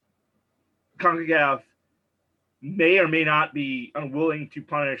CONCACAF may or may not be unwilling to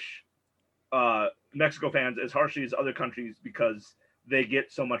punish Mexico fans as harshly as other countries because they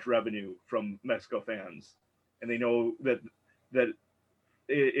get so much revenue from Mexico fans, and they know that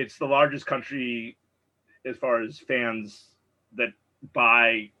it's the largest country as far as fans that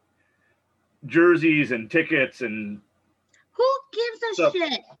buy jerseys and tickets and who gives a stuff.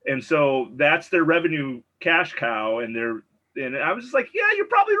 Shit. And so that's their revenue cash cow. And I was just like, yeah, you're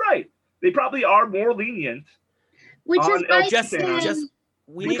probably right. They probably are more lenient. Which is why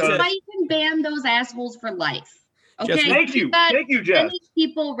you can ban those assholes for life. Okay, Jess, thank you, Jess. Many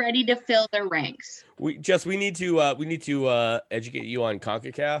people ready to fill their ranks. We need to educate you on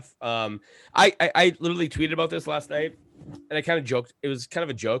CONCACAF. I literally tweeted about this last night, and I kind of joked. It was kind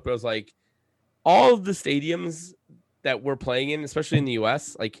of a joke, but I was like, all of the stadiums that we're playing in, especially in the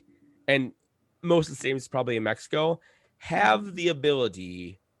U.S., like, and most of the stadiums probably in Mexico, have the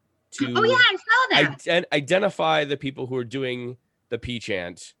ability to. Oh yeah, I saw that. Identify the people who are doing the P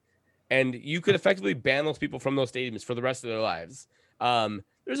chant. And you could effectively ban those people from those stadiums for the rest of their lives.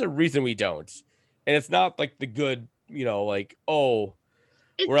 There's a reason we don't. And it's not like the good, like, we're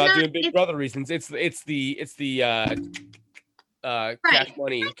not doing Big Brother reasons. It's the right. cash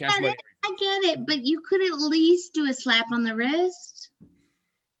money. I get it, but you could at least do a slap on the wrist.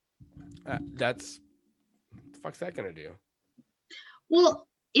 That's what the fuck's that gonna do? Well,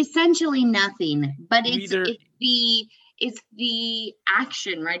 essentially nothing. But it's the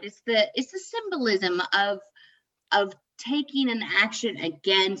action, right? It's the symbolism of taking an action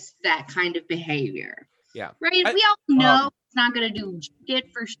against that kind of behavior. Yeah. Right? We all know it's not going to do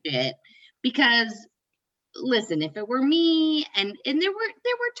shit for shit because listen, if it were me and there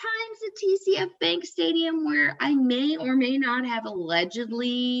were times at TCF Bank Stadium where I may or may not have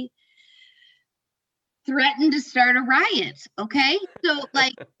allegedly threatened to start a riot, okay? So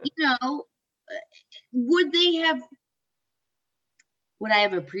like, would I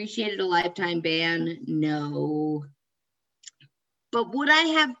have appreciated a lifetime ban? No. But would I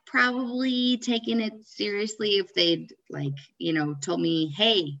have probably taken it seriously if they'd told me,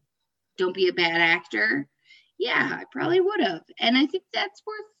 hey, don't be a bad actor? Yeah, I probably would have. And I think that's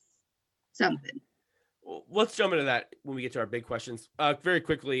worth something. Well, let's jump into that when we get to our big questions. Very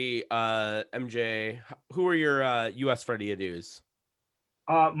quickly, MJ, who are your U.S. Freddie Adus?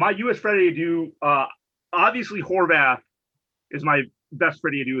 My U.S. Freddie Adu, obviously Horvath is my best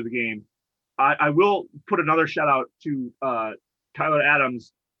Freddie Adu of the game. I will put another shout out to Tyler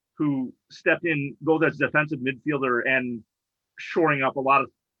Adams, who stepped in both as defensive midfielder and shoring up a lot of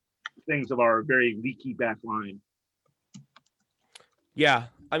things of our very leaky back line. Yeah,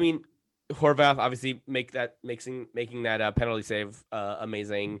 I mean, Horvath obviously making that penalty save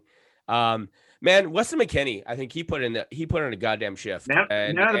amazing. Man, Weston McKennie, I think he put in a goddamn shift. Man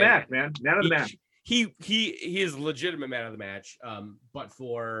of the match, man. Man of the match. He is legitimate man of the match. But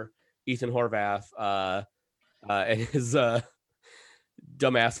for Ethan Horvath and his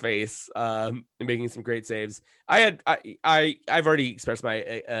dumbass face and making some great saves. I've already expressed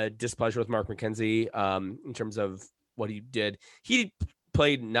my displeasure with Mark McKenzie in terms of what he did. He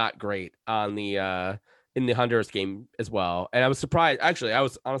played not great on the in the Honduras game as well, and I was surprised. Actually, I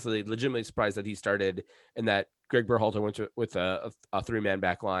was honestly legitimately surprised that he started and that Greg Berhalter went with a 3-man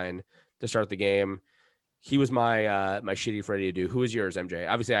back line to start the game. He was my my shitty Freddie Adu. Who was yours, MJ?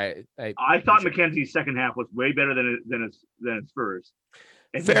 Obviously, I thought McKenzie's second half was way better than its first.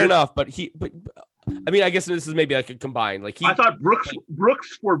 And fair enough, but I mean, I guess this is maybe like a combined. I thought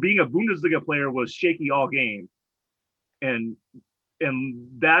Brooks for being a Bundesliga player was shaky all game, and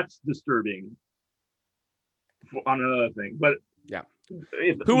that's disturbing. On another thing, but yeah,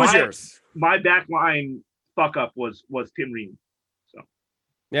 who was yours? My back line fuck up was Tim Ream. So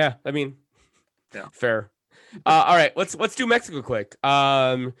yeah, I mean, yeah, fair. All right, let's do Mexico quick. You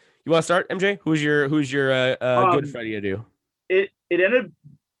want to start, MJ? Who's your good Freddie Adu? It ended up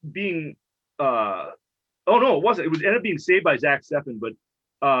being oh no, it wasn't. It ended up being saved by Zach Steffen, but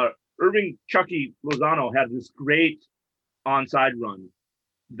Irving Chucky Lozano had this great onside run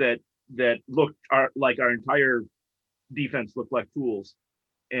that looked like our entire defense looked like fools,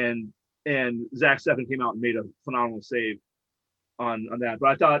 and Zach Steffen came out and made a phenomenal save on that. But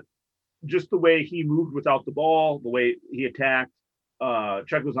I thought just the way he moved without the ball, the way he attacked,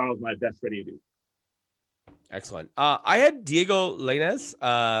 Chuck Lozano was my best Freddie Adu. Excellent. I had Diego Lainez.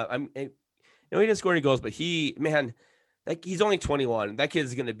 He didn't score any goals, but he's only 21. That kid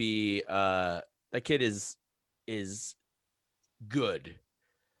is going to be that kid is good.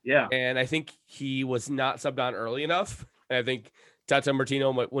 Yeah. And I think he was not subbed on early enough. And I think Tata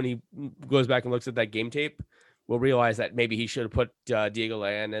Martino, when he goes back and looks at that game tape, will realize that maybe he should have put Diego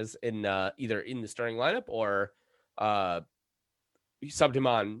Lainez in either in the starting lineup or he subbed him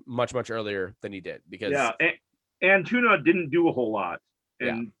on much, much earlier than he did. Because Antuna didn't do a whole lot.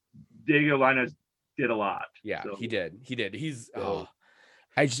 And Diego Lainez did a lot. Yeah, so. He did. He's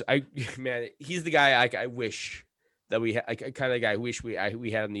man, he's the guy I wish that we had, kind of the guy I wish we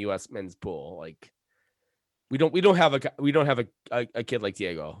had in the U.S. men's pool. Like we don't have a kid like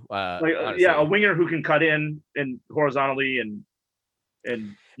Diego. A winger who can cut in and horizontally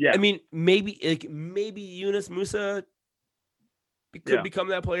and yeah. I mean, maybe Yunus Musa could become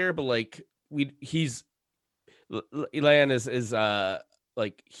that player, but like Elian is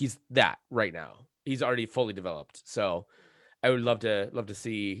like he's that right now. He's already fully developed. So I would love to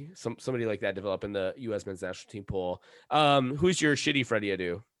see somebody like that develop in the U.S. men's national team pool. Who's your shitty Freddie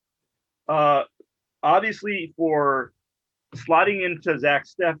Adu? Obviously for sliding into Zach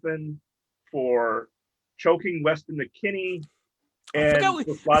Steffen, for choking Weston McKennie, and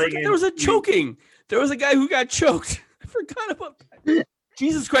there was a choking. There was a guy who got choked. I forgot about that.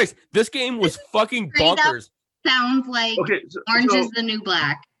 Jesus Christ, this game was fucking bonkers. Sounds like Orange is the New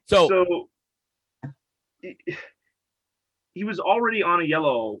Black. So he was already on a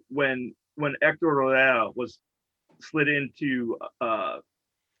yellow when Hector Herrera was slid into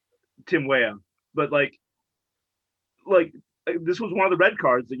Tim Weah. But like this was one of the red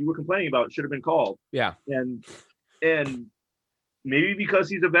cards that you were complaining about should have been called. Yeah. And maybe because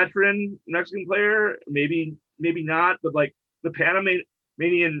he's a veteran Mexican player, maybe not, but like the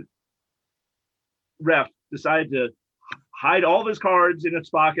Panamanian ref decided to hide all of his cards in his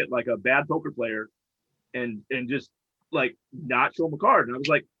pocket like a bad poker player and just like not show him a card. And I was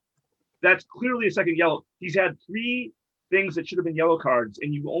like, that's clearly a second yellow. He's had 3 things that should have been yellow cards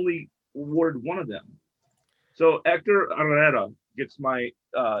and you only awarded one of them. So Hector Herrera gets my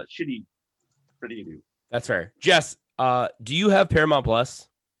shitty Freddie Adu. That's fair. Jess, do you have Paramount Plus?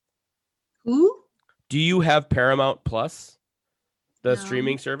 Who? Do you have Paramount Plus? The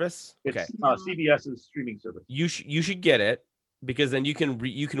streaming service? It's CBS's streaming service. You should get it. because then you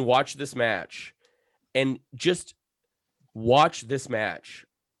can watch this match and just watch this match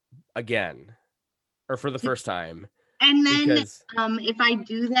again or for the first time. And then because if I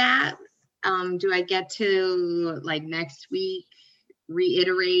do that, do I get to like next week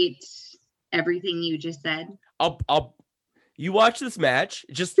reiterate everything you just said? You watch this match,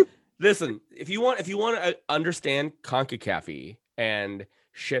 just listen. If you want to understand CONCACAFy and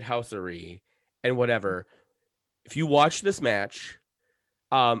shithousery and whatever, if you watch this match,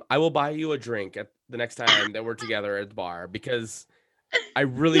 I will buy you a drink at the next time that we're together at the bar, because I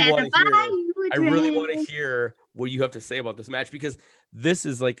really want to hear what you have to say about this match, because this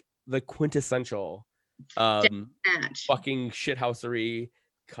is like the quintessential match. fucking shithousery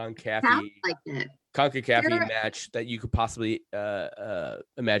CONCACAFy. Sounds like it. CONCACAFy match that you could possibly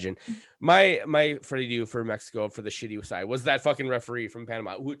imagine. My Freddie Do for Mexico for the shitty side was that fucking referee from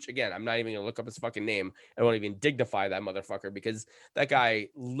Panama, which again, I'm not even gonna look up his fucking name. I won't even dignify that motherfucker, because that guy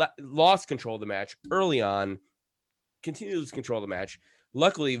lost control of the match early on, continued to lose control of the match.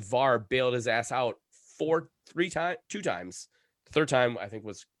 Luckily, VAR bailed his ass out two times. The third time, I think,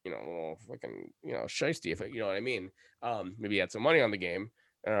 was, a little fucking, shiesty, if you know what I mean. Maybe he had some money on the game.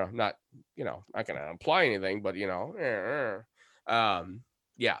 Not gonna imply anything, but yeah.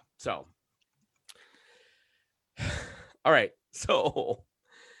 So, all right. So,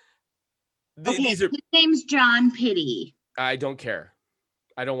 his name's John Pity. I don't care.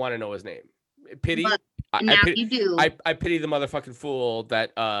 I don't want to know his name. Pity. Now you do. I pity the motherfucking fool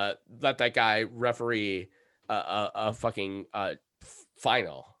that let that guy referee a fucking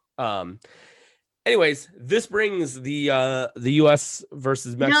final. Anyways, this brings the U.S.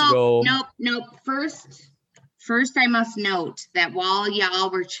 versus Mexico. Nope. First, I must note that while y'all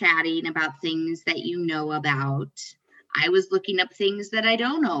were chatting about things that you know about, I was looking up things that I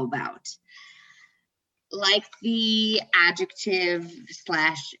don't know about, like the adjective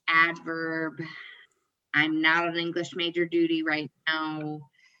 / adverb. I'm not on English major duty right now.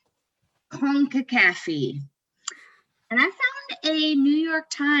 CONCACAFy. And I found a New York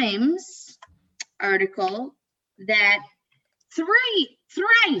Times article that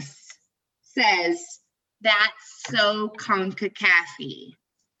thrice says that's so CONCACAFy.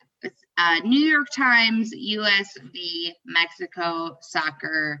 It's New York Times, US v Mexico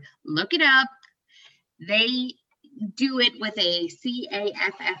soccer. Look it up. They do it with a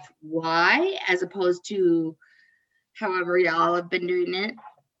CAFFY as opposed to however y'all have been doing it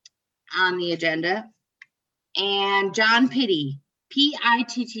on the agenda. And John Pity,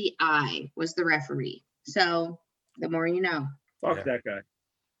 PITTI, was the referee. So the more you know. Fuck that guy.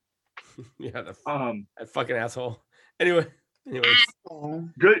 Yeah, that fucking asshole. Anyways. Asshole.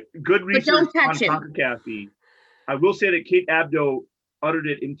 Good research on him. CONCACAFy. I will say that Kate Abdo uttered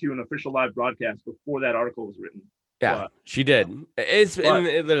it into an official live broadcast before that article was written. Yeah, she did. It's out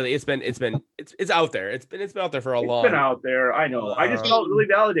there. It's been out there for a long. It's been out there. I know. I just felt really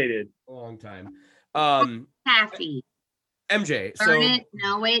validated. A long time. Happy. MJ. Learn it,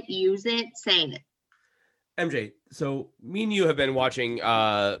 know it, use it, say it. MJ. So me and you have been watching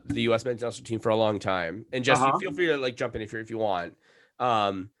the U.S. men's national team for a long time, and Jess, you feel free to jump in if you want.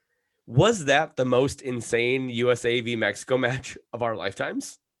 Was that the most insane USA v Mexico match of our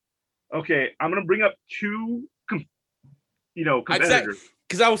lifetimes? Okay, I'm gonna bring up two competitors.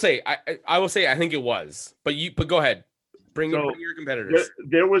 Because I will say I think it was, but go ahead. Bring your competitors.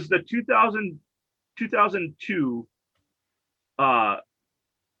 There was the 2002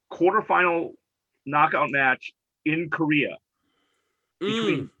 quarterfinal knockout match in Korea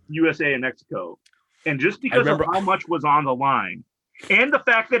between USA and Mexico, and just because of how much was on the line, and the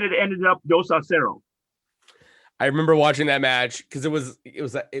fact that it ended up 2-0. I remember watching that match because it was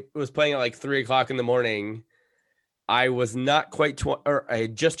playing at like 3:00 in the morning. I was not quite I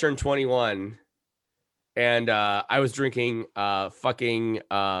had just turned 21, and I was drinking fucking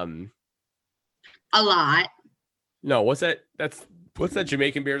a lot. No, what's that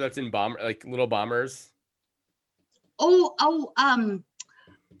Jamaican beer that's in little bombers? Red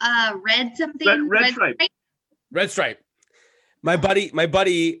something. Red Stripe. Red Stripe. My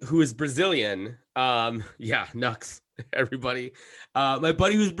buddy who is Brazilian. Nux, everybody. My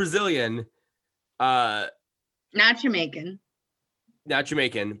buddy who's Brazilian. Not Jamaican,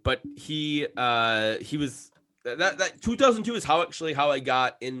 but he was that 2002 is how I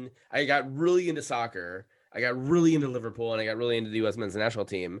got really into soccer. I got really into Liverpool, and I got really into the U.S. men's national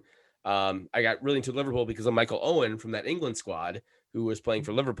team. I got really into Liverpool because of Michael Owen from that England squad who was playing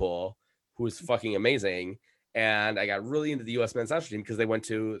for Liverpool, who was fucking amazing. And I got really into the U.S. men's national team because they went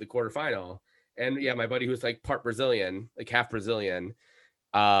to the quarterfinal. And yeah, my buddy who was like part Brazilian, like half Brazilian,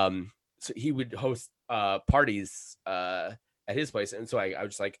 so he would host parties at his place, and so I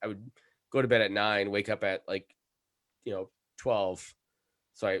was like I would go to bed at 9, wake up at 12.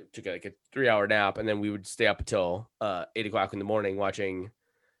 So I took like a 3-hour nap, and then we would stay up until 8 o'clock in the morning watching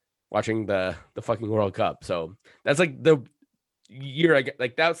the fucking World Cup. So that's like the year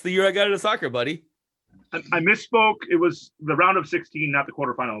that's the year I got into soccer, buddy. I misspoke. It was the round of 16, not the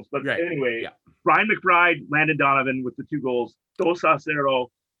quarterfinals. But anyway, yeah. Brian McBride, Landon Donovan with the 2 goals. 2-0.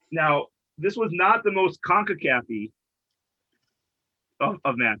 Now, this was not the most CONCACAFy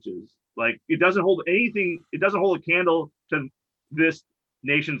of matches. Like, it doesn't hold anything. It doesn't hold a candle to this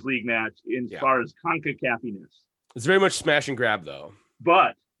Nations League match as far as CONCACAFiness. It's very much smash and grab, though.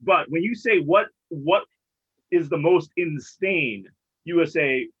 But when you say what is the most insane,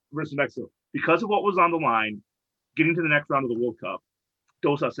 USA versus Mexico, because of what was on the line, getting to the next round of the World Cup,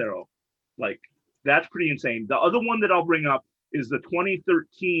 2-0, like that's pretty insane. The other one that I'll bring up is the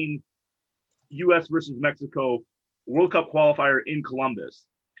 2013 US versus Mexico World Cup qualifier in Columbus.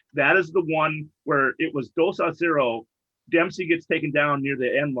 That is the one where it was 2-0. Dempsey gets taken down near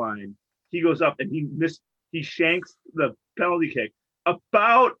the end line. He goes up and he shanks the penalty kick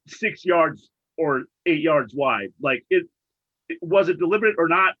about 6 yards or 8 yards wide. Like it was it deliberate or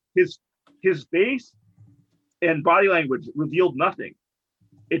not? His face and body language revealed nothing.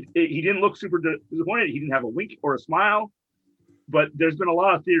 He didn't look super disappointed. He didn't have a wink or a smile. But there's been a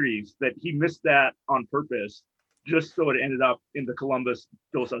lot of theories that he missed that on purpose, just so it ended up in the Columbus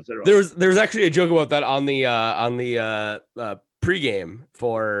 2-0. There's actually a joke about that on the pregame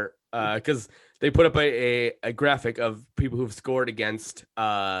for because they put up a graphic of people who've scored against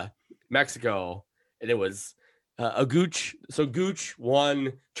Mexico, and it was a Gooch. So Gooch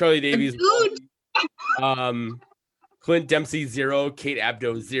 1, Charlie Davies 1, Clint Dempsey 0, Kate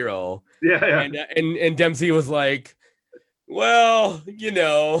Abdo 0. Yeah. And Dempsey was like, well,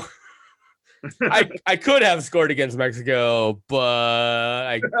 I could have scored against Mexico, but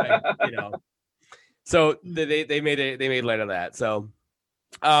I so they made light of that. So,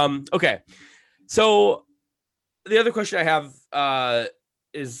 okay. So the other question I have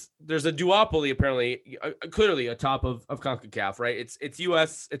is there's a duopoly apparently, clearly atop of CONCACAF, right? It's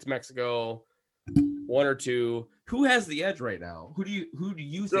US, it's Mexico, 1 or 2. Who has the edge right now? Who do you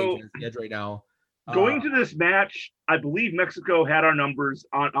think has the edge right now? Going to this match, I believe Mexico had our numbers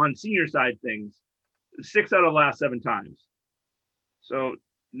on senior side things 6 out of the last 7 times. So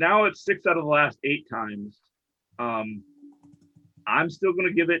now it's 6 out of the last 8 times. I'm still going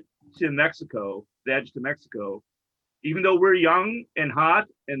to give it to Mexico, the edge to Mexico, even though we're young and hot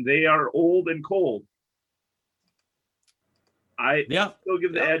and they are old and cold. I still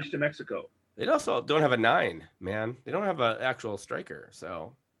give the edge to Mexico. They also don't have a 9, man. They don't have an actual striker,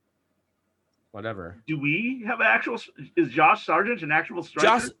 so whatever. Do we have an actual? Is Josh Sargent an actual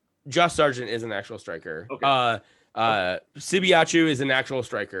striker? Josh Sargent is an actual striker. Okay. Sibiachu is an actual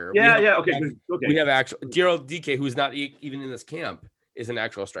striker. Yeah. Okay. We have actual Gerald DK, who's not even in this camp, is an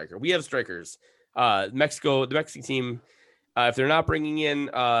actual striker. We have strikers. The Mexican team, if they're not bringing in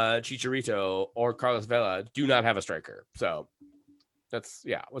Chicharito or Carlos Vela, do not have a striker. So let's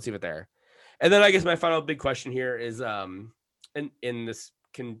leave it there. And then I guess my final big question here is,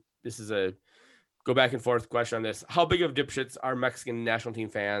 this is a go back and forth question on this. How big of dipshits are Mexican national team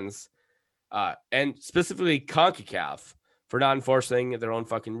fans, and specifically CONCACAF, for not enforcing their own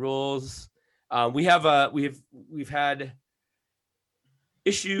fucking rules? We've had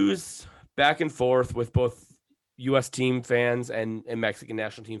issues back and forth with both U.S. team fans and Mexican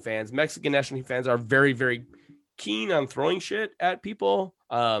national team fans. Mexican national team fans are very, very keen on throwing shit at people.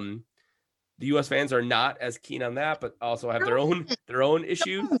 The U.S. fans are not as keen on that, but also have their own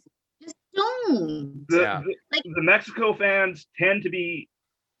issues. Just don't. The Mexico fans tend to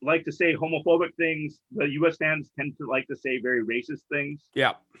like to say homophobic things. The U.S. fans tend to like to say very racist things.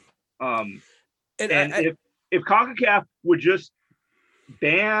 Yeah. If CONCACAF would just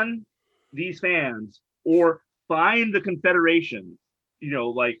ban these fans or fine the confederation,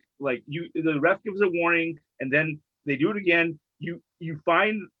 the ref gives a warning and then they do it again. You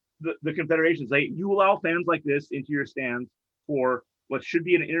fine the confederations. You allow fans like this into your stands for what should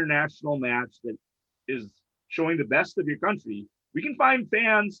be an international match that is showing the best of your country. We can find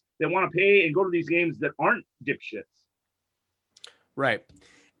fans that want to pay and go to these games that aren't dipshits. Right.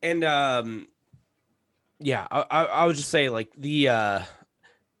 And I would just say the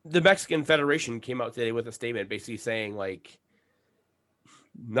Mexican Federation came out today with a statement basically saying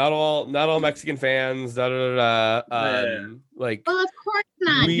not all Mexican fans, well, of course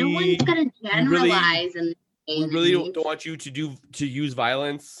not. No one's gonna generalize we really don't want you to use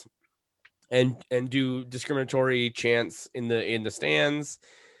violence and do discriminatory chants in the stands,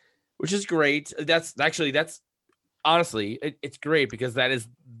 which is great. That's honestly, it's great because that is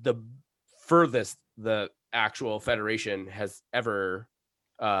the furthest the actual federation has ever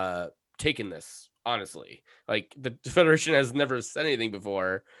taken this. Honestly, like the federation has never said anything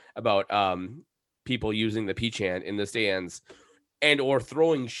before about people using the P chant in the stands and or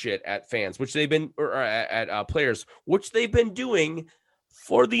throwing shit at fans, which they've been or at players, which they've been doing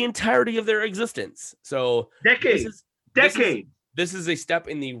for the entirety of their existence. So Decades. This is a step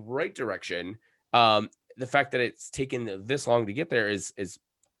in the right direction. The fact that it's taken this long to get there is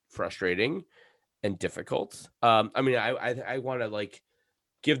frustrating and difficult. I mean, I want to like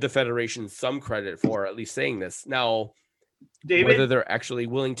give the federation some credit for at least saying this. Now, David, whether they're actually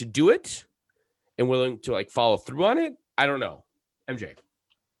willing to do it and willing to like follow through on it, I don't know. MJ.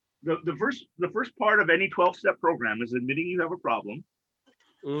 The first part of any 12-step program is admitting you have a problem.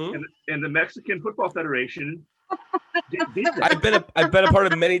 Mm-hmm. And the Mexican Football Federation did that. I've been a part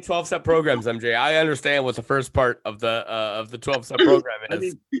of many 12-step programs, MJ. I understand what the first part of the 12-step program is. I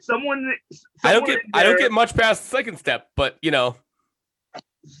mean, someone I don't get much past the second step, but you know,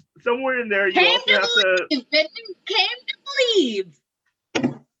 somewhere in there you came also have to believe.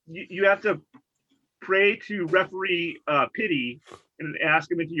 You have to pray to referee pity and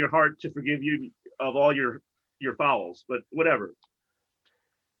ask him into your heart to forgive you of all your fouls, but whatever.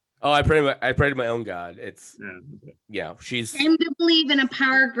 Oh, I pray to my own God. It's she's came to believe in a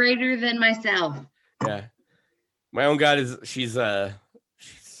power greater than myself. Yeah, my own God is she's a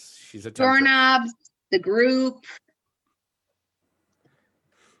doorknobs, the group,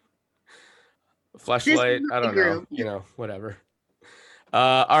 flashlight. I don't know. You know, whatever.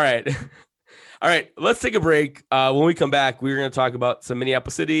 All right. All right, let's take a break. When we come back, we're going to talk about some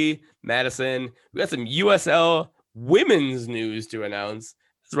Minneapolis City, Madison. We got some USL women's news to announce,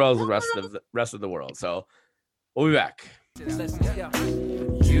 as well as the rest of the world. So we'll be back. You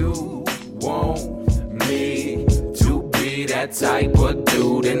want me to be that type of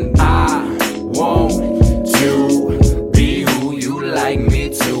dude, and I want to be who you like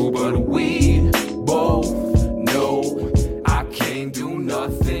me to, but we both know I can't do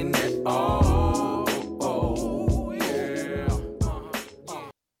nothing at all.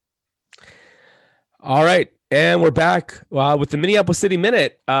 All right, and we're back with the Minneapolis City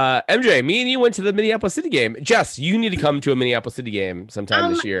Minute. MJ, me and you went to the Minneapolis City game. Jess, you need to come to a Minneapolis City game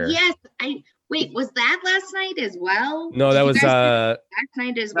sometime this year. Yes, was that last night as well? No, that was last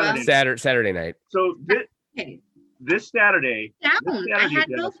night as well. Saturday night. So this Saturday, I had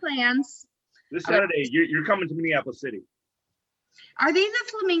no plans. This Saturday, you're coming to Minneapolis City. Are they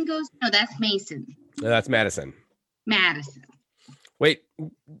the Flamingos? No, that's Mason. No, that's Madison. Wait.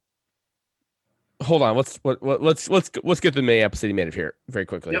 Hold on. Let's get the Minneapolis City Minute here very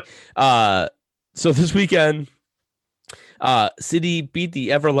quickly. Yep. So this weekend, City beat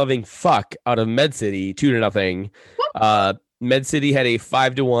the ever-loving fuck out of Med City 2-0. Med City had a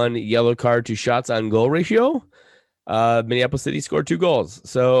 5-1 yellow card to shots on goal ratio. Minneapolis City scored 2 goals,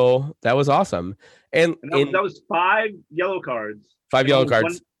 so that was awesome. And that was 5 yellow cards. 5 yellow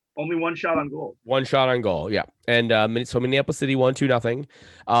cards. Only 1 shot on goal. 1 shot on goal, yeah. And so Minneapolis City won 2-0.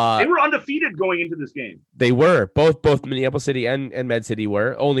 They were undefeated going into this game. They were. Both Minneapolis City and Med City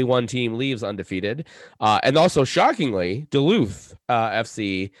were. Only one team leaves undefeated. And also, shockingly, Duluth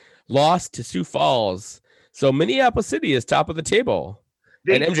FC lost to Sioux Falls. So Minneapolis City is top of the table.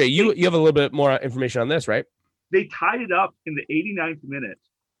 And MJ, you have a little bit more information on this, right? They tied it up in the 89th minute.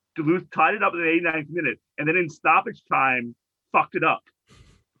 Duluth tied it up in the 89th minute. And then in stoppage time, fucked it up.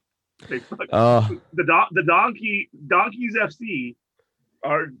 The Donkeys FC,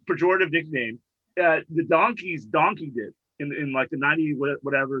 our pejorative nickname, the Donkeys donkeyed it in like the 90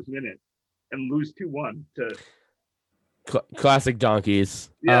 whatever minute and lose 2-1 to classic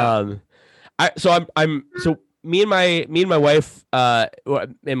Donkeys. Yeah. So me and my wife and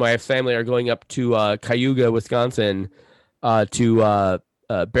my wife's family are going up to Cayuga, Wisconsin, to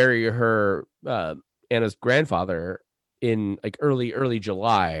bury her Anna's grandfather in like early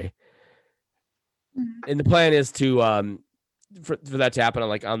July. And the plan is to for that to happen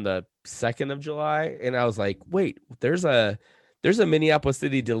on the 2nd of July. And I was like, wait, there's a Minneapolis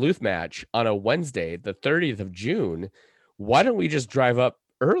City Duluth match on a Wednesday, the 30th of June. Why don't we just drive up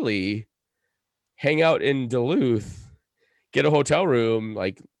early, hang out in Duluth, get a hotel room,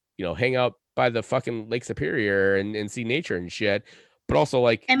 hang out by the fucking Lake Superior and see nature and shit, but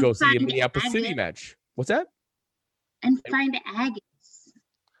also go see a Minneapolis City match. What's that? And find agates.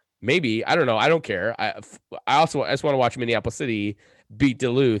 Maybe. I don't know. I don't care. I just want to watch Minneapolis City beat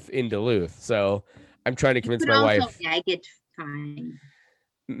Duluth in Duluth. So I'm trying to convince my wife. Agate fine.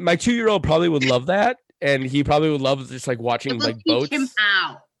 My 2-year-old probably would love that. And he probably would love just watching boats. Teach him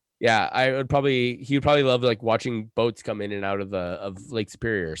how. Yeah, he would probably love like watching boats come in and out of Lake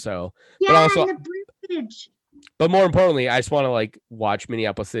Superior. So, but Yeah, also, and the bridge. but more importantly, I just want to like watch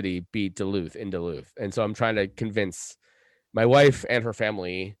Minneapolis City beat Duluth in Duluth. And so I'm trying to convince my wife and her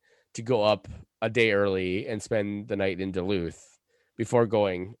family to go up a day early and spend the night in Duluth before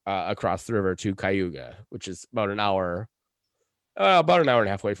going across the river to Cayuga, which is about an hour and a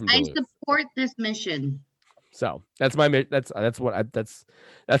half away from I Duluth. support this mission. So that's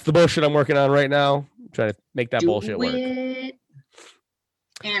the bullshit I'm working on right now. I'm trying to make that bullshit work.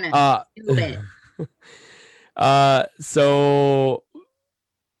 Anna, do it. So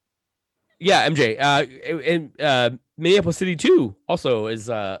yeah, MJ. And Minneapolis City too also is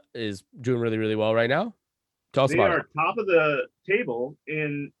doing really, really well right now. Tell us They about are it. top of the table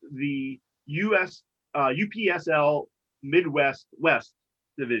in the UPSL Midwest West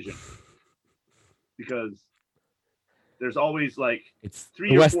division because there's always like It's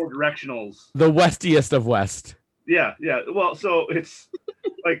 3 or 4 directionals. The westiest of West. Yeah. Well, so it's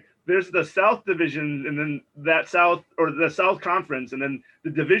like there's the South Division, and then that South or the South Conference, and then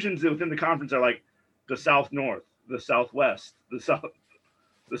the divisions within the conference are like the South North, the Southwest, the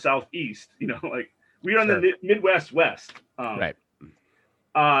Southeast. Like we are in the Midwest West. Right.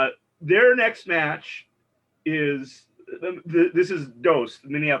 Their next match is this is DOS,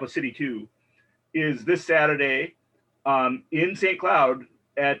 Minneapolis City 2, is this Saturday in St. Cloud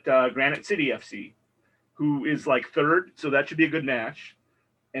at Granite City FC, who is like third, so that should be a good match.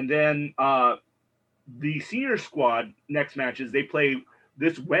 And then the senior squad next matches, they play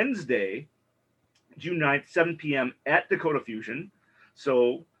this Wednesday, June 9th, 7 p.m. at Dakota Fusion.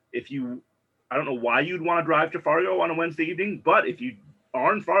 So I don't know why you'd want to drive to Fargo on a Wednesday evening, but if you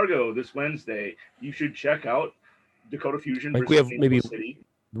are in Fargo this Wednesday, you should check out Dakota Fusion. Like we have maybe City.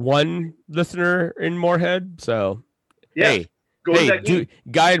 One listener in Moorhead, so yeah,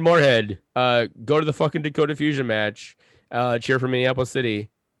 guy in Moorhead, go to the fucking Dakota Fusion match, cheer for Minneapolis City.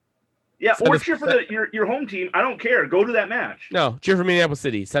 Yeah, or cheer for your home team. I don't care. Go to that match. No, cheer for Minneapolis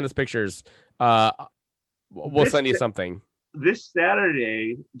City. Send us pictures. We'll send you something. This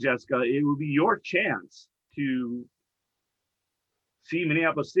Saturday, Jessica, it will be your chance to see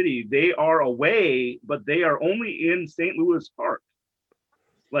Minneapolis City. They are away, but they are only in St. Louis Park.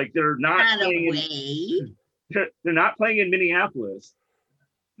 Like they're not playing they're not playing in Minneapolis.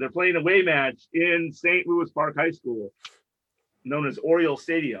 They're playing a away match in St. Louis Park High School, known as Oriole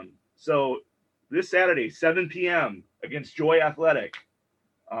Stadium. So this Saturday, 7 p.m. against Joy Athletic.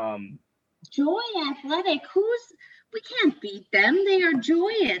 Joy Athletic? We can't beat them. They are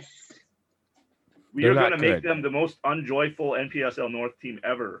joyous. We are going to make them the most unjoyful NPSL North team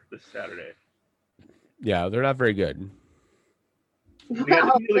ever this Saturday. Yeah, they're not very good.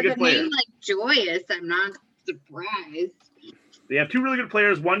 Well, with a name like Joyous, I'm not surprised. They have 2 really good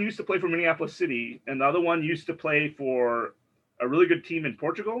players. One used to play for Minneapolis City, and the other one used to play for a really good team in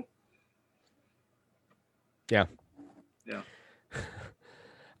Portugal. Yeah.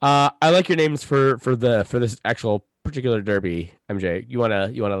 I like your names for this actual particular derby, MJ. You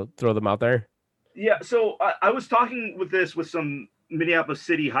wanna throw them out there? Yeah. So I was talking with some Minneapolis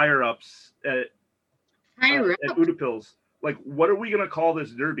City higher ups at Udapils. Like, what are we gonna call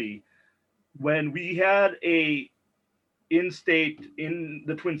this derby? When we had a in-state in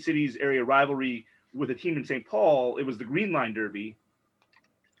the Twin Cities area rivalry with a team in St. Paul, it was the Green Line Derby.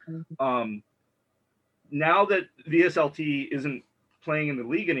 Now that VSLT isn't playing in the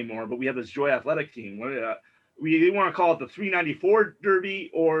league anymore, but we have this Joy Athletic team. We want to call it the 394 Derby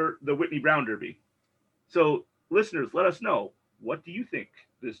or the Whitney Brown Derby. So, listeners, let us know. What do you think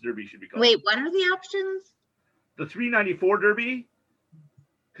this derby should be called? Wait, what are the options? The 394 Derby,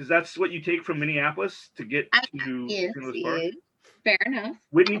 because that's what you take from Minneapolis to get to St. Louis Park. Fair enough.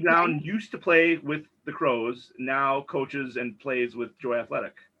 Whitney Brown used to play with the Crows, now coaches and plays with Joy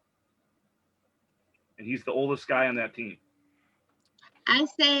Athletic. And he's the oldest guy on that team. I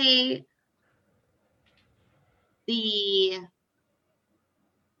say the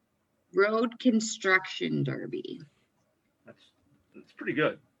Road Construction Derby. That's pretty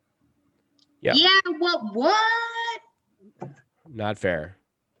good. Yeah. Yeah. What? Not fair.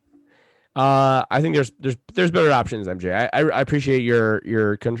 I think there's better options, MJ. I appreciate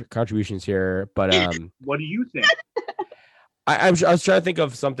your contributions here, but what do you think? I was trying to think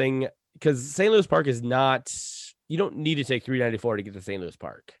of something because St. Louis Park is not. You don't need to take 394 to get to St. Louis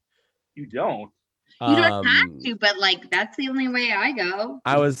Park. You don't. You don't have to, but like that's the only way I go.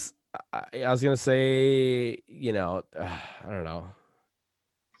 I was gonna say, I don't know.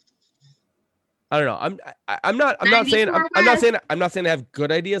 I don't know. I'm not saying I have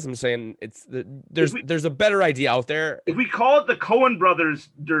good ideas. I'm saying there's a better idea out there. If we call it the Coen Brothers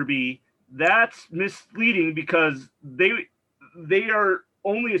Derby, that's misleading because they are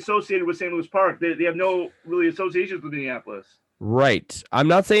only associated with St. Louis Park. They have no really associations with Minneapolis. Right. I'm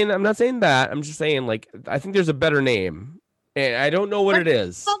not saying that. I'm just saying like I think there's a better name, and I don't know what it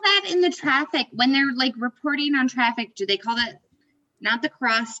is. Call that in the traffic when they're like reporting on traffic. Do they call that not the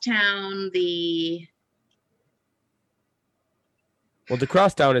crosstown? Well, the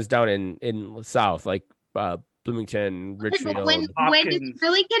crosstown is down in the south, like Bloomington, Richfield. When it's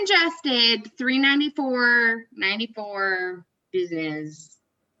really congested, 394, 94 business.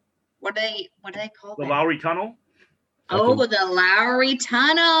 What do they call the that? Lowry Tunnel? Oh, the Lowry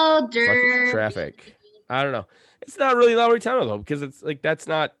Tunnel Derby. Traffic. I don't know. It's not really Lowry Tunnel though, because it's like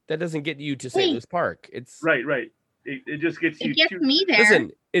that doesn't get you to St. Louis Park. It's right. It just gets you. It gets me there.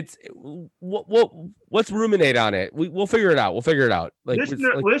 Listen, let's ruminate on it. We'll figure it out. Like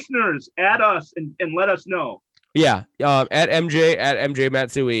listeners, add us and let us know. Yeah. At MJ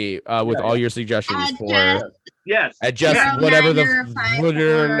Matsui with all your suggestions for Jess. Yes. At Jess, whatever the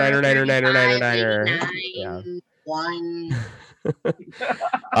Yeah. One.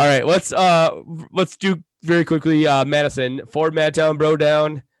 All right, let's do very quickly Madison, Ford Madtown, Bro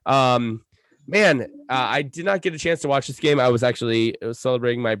Down. I did not get a chance to watch this game. I was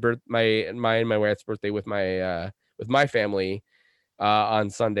celebrating my wife's birthday with my family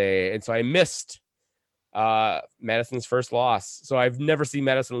on Sunday, and so I missed Madison's first loss. So I've never seen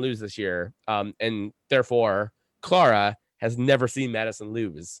Madison lose this year, and therefore Clara has never seen Madison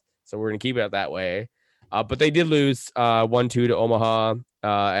lose. So we're gonna keep it that way. But they did lose 1-2 to Omaha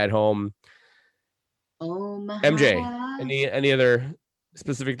at home. Omaha. MJ, any other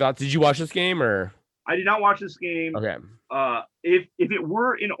specific thoughts? Did you watch this game or? I did not watch this game. Okay. If it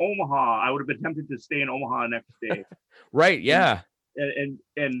were in Omaha, I would have been tempted to stay in Omaha next day. Right. Yeah.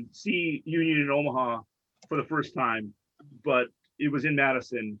 And see Union in Omaha for the first time, but it was in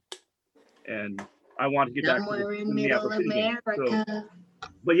Madison, and I want to get back to in Middle America. So,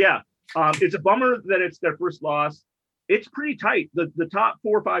 but yeah. It's a bummer that it's their first loss. It's pretty tight. The top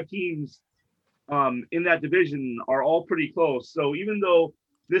 4 or 5 teams in that division are all pretty close. So even though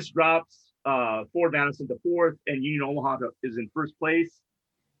this drops Ford Madison to 4th and Union Omaha is in 1st place,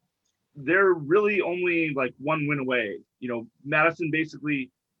 they're really only like 1 win away. Madison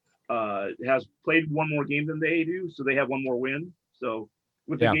basically has played 1 more game than they do, so they have 1 more win. So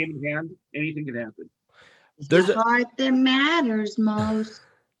with the game in hand, anything can happen. There's the heart that matters most.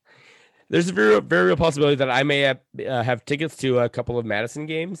 There's a very, very real possibility that I may have tickets to a couple of Madison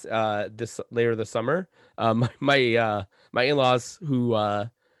games later this summer. My in-laws who are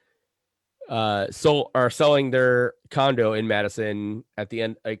selling their condo in Madison at the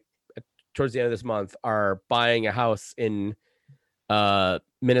end, towards the end of this month, are buying a house in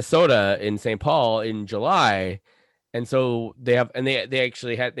Minnesota in St. Paul in July, and so they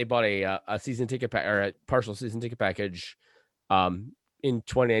bought a season ticket or a partial season ticket package. In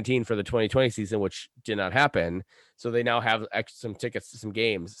 2019 for the 2020 season, which did not happen. So they now have some tickets to some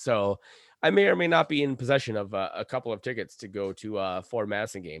games. So I may or may not be in possession of a couple of tickets to go to 4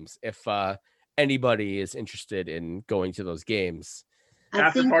 Madison games. If anybody is interested in going to those games,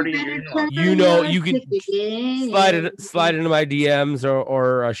 after party, you can slide into my DMs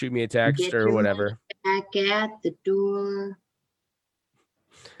or shoot me a text or whatever. Back at the door.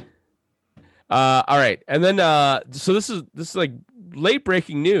 All right. And then, so this is like late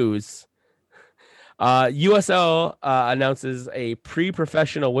breaking news. USL announces a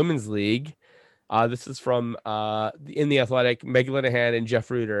pre-professional women's league. This is from in The Athletic. Meg Linehan and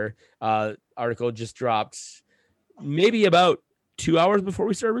Jeff Reuter article just dropped maybe about 2 hours before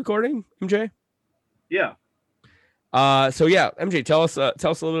we started recording. MJ. Yeah. So yeah, MJ, tell us a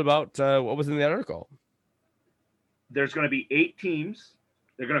little bit about what was in the article. There's going to be 8 teams.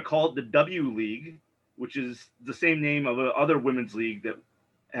 They're going to call it the W League, which is the same name of another women's league that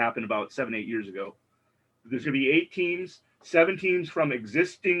happened about 7-8 years ago. There's going to be 8 teams, 7 teams from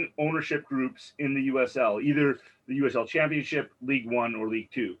existing ownership groups in the USL, either the USL Championship, League One, or League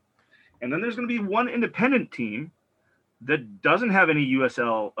Two. And then there's going to be 1 independent team that doesn't have any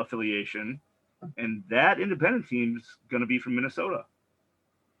USL affiliation, and that independent team's going to be from Minnesota.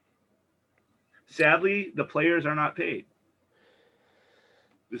 Sadly, the players are not paid.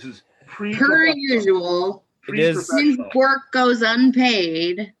 This is per usual. Since work goes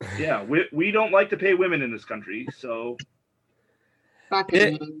unpaid. Yeah, we don't like to pay women in this country, so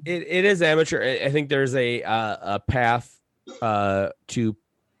it is amateur. I think there's a path to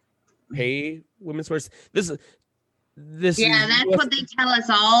pay women's sports. this Yeah, is that's US what they tell us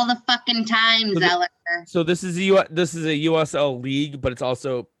all the fucking time, Zeller. So this is a USL league, but it's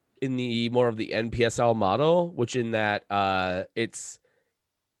also in the more of the NPSL model, which in that it's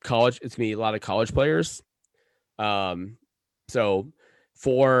college. It's gonna be a lot of college players. So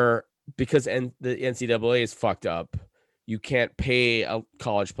because the NCAA is fucked up, you can't pay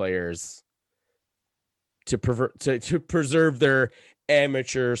college players to preserve their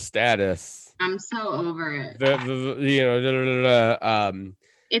amateur status. I'm so over it.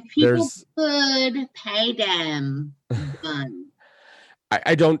 If people could pay them, done.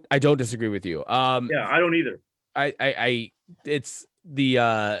 I don't disagree with you. Yeah, I don't either. It's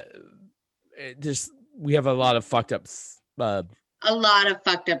the we have a lot of fucked up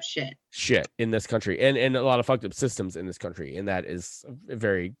shit in this country and a lot of fucked up systems in this country, and that is a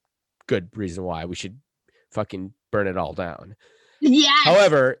very good reason why we should fucking burn it all down. Yeah.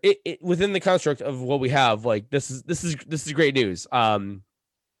 However, it within the construct of what we have, like this is great news.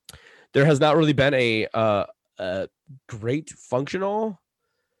 There has not really been a great functional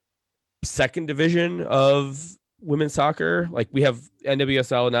second division of women's soccer. Like we have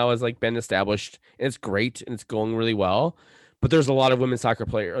NWSL now has like been established, and it's great and it's going really well. But there's a lot of women's soccer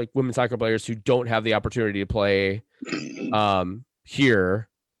players who don't have the opportunity to play here,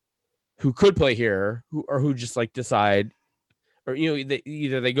 who could play here, who just like decide, or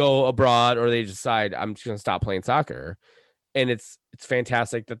either they go abroad or they decide I'm just gonna stop playing soccer. And it's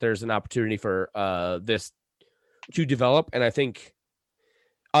fantastic that there's an opportunity for this to develop. And I think,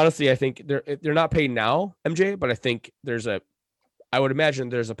 honestly, they're not paid now, MJ, but I think I would imagine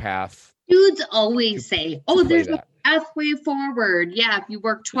there's a path. Dudes always say, there's a pathway forward. Yeah, if you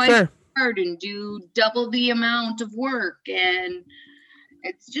work twice as hard and do double the amount of work, and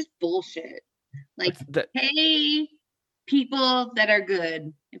it's just bullshit. Like, pay people that are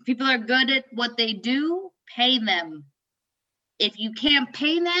good. If people are good at what they do, pay them. If you can't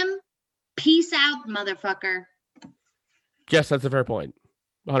pay them, peace out, motherfucker. Yes, that's a fair point.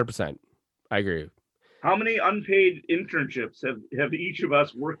 100%. I agree. How many unpaid internships have each of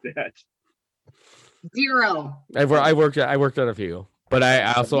us worked at? 0. I worked at a few, but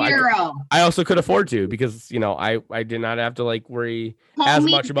I also could afford to, because I did not have to like worry as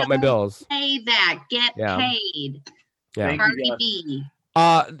much about my bills. Pay that. Get paid. Yeah. Cardi B.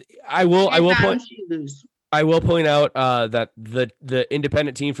 I will point out that the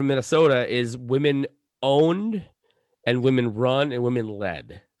independent team from Minnesota is women owned and women run and women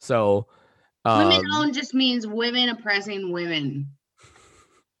led. So women owned just means women oppressing women.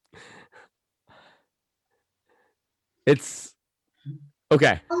 It's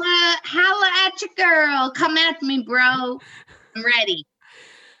okay. Holla at your girl. Come at me, bro. I'm ready.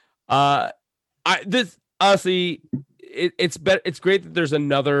 Honestly, it's great that there's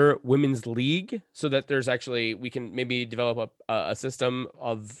another women's league, so that there's actually, we can maybe develop a system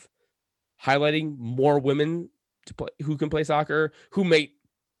of highlighting more women to play, who can play soccer, who may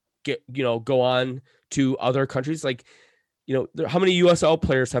go on to other countries. Like, how many USL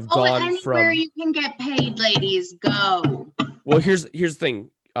players have gone anywhere you can get paid, ladies, go. Well, here's the thing,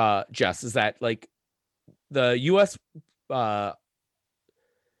 Jess, is that like the US, I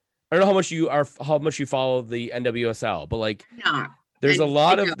don't know how much you follow the NWSL, but like there's a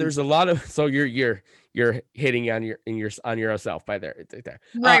lot of so you're hitting on yourself by there.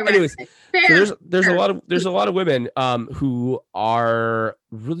 Right. Anyways, fair, so there's a lot of women who are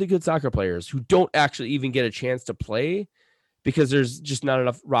really good soccer players who don't actually even get a chance to play because there's just not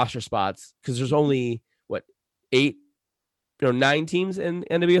enough roster spots, because there's only 9 teams in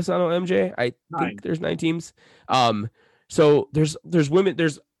NWSL. MJ, I think there's 9 teams. So there's women,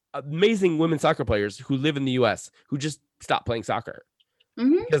 there's amazing women soccer players who live in the US who just stop playing soccer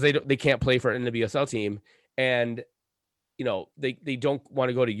because they can't play for an NWSL team, and they don't want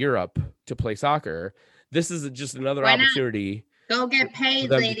to go to Europe to play soccer. This is just another opportunity. Go get paid,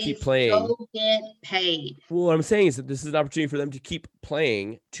 ladies. Keep playing. Go get paid. Well, what I'm saying is that this is an opportunity for them to keep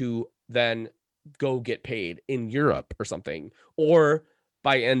playing, to then go get paid in Europe or something, or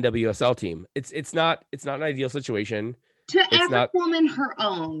by NWSL team. It's not an ideal situation. To every woman her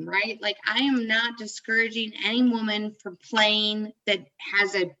own, right? Like, I am not discouraging any woman from playing that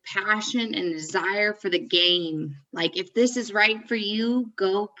has a passion and desire for the game. Like, if this is right for you,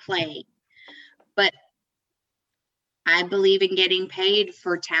 go play. But I believe in getting paid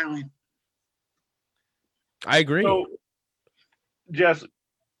for talent. I agree. So, Jess,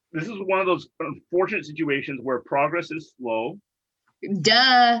 this is one of those unfortunate situations where progress is slow.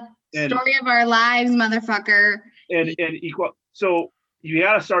 Duh. Story of our lives, motherfucker. And equal. So you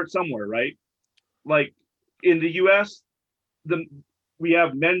got to start somewhere, right? Like in the US, we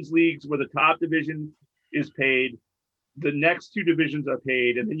have men's leagues where the top division is paid, the next two divisions are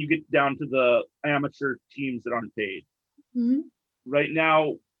paid, and then you get down to the amateur teams that aren't paid. Mhm. Right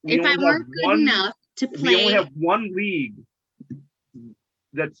now, If I weren't good enough to we play, only have one league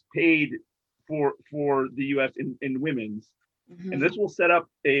that's paid for the U.S. in women's, Mhm. and this will set up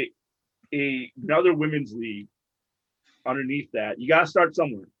another women's league underneath that. You got to start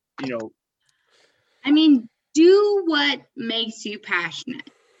somewhere, I mean, do what makes you passionate,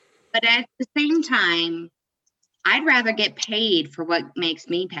 but at the same time, I'd rather get paid for what makes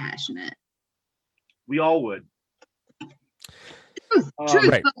me passionate. We all would. Truth,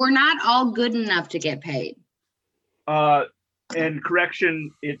 Right. but we're not all good enough to get paid. And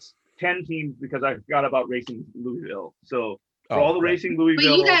correction, it's 10 teams because I forgot about Racing Louisville. So for all the Racing But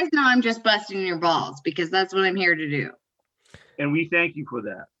Louisville, you guys know I'm just busting your balls because that's what I'm here to do. and we thank you for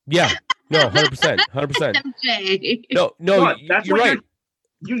that. Yeah. No, 100%. 100%. MJ. No, But that's you're what right.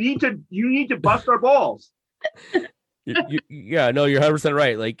 you need to bust our balls. Yeah, no, you're 100%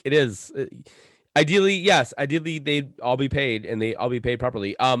 right. Like it is. Ideally, yes. Ideally, they'd all be paid and they all be paid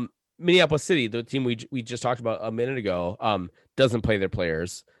properly. Minneapolis City, the team we just talked about a minute ago, doesn't pay their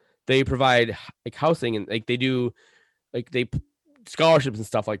players. They provide like housing and like they do like scholarships and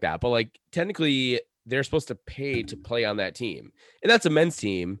stuff like that. But like technically, they're supposed to pay to play on that team, and that's a men's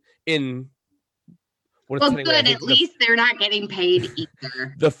team in. Well, good. At least they're not getting paid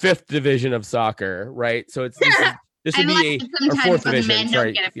either. The 5th division of soccer, right? So it's this would be a 4th division.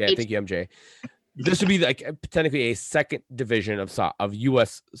 Sorry, yeah, thank you, MJ. This would be like technically a 2nd division of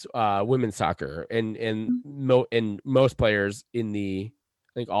U.S. Women's soccer, and most players I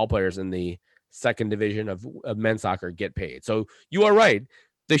think all players in the 2nd division of men's soccer get paid. So you are right;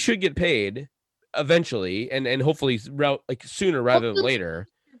 they should get paid eventually, and hopefully like sooner rather than later.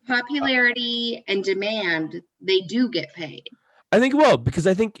 Popularity and demand, they do get paid. I think because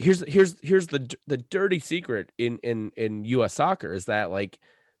I think here's the dirty secret in U.S. soccer is that like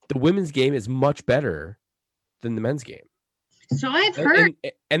the women's game is much better than the men's game. So I've heard,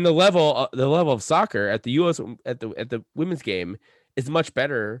 and the level of soccer at the U.S. at the women's game is much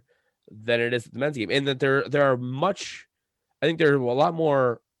better than it is at the men's game, and that there are I think there are a lot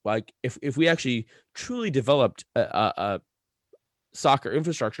more like if we actually truly developed a soccer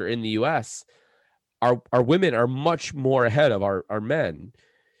infrastructure in the U.S. Our women are much more ahead of our men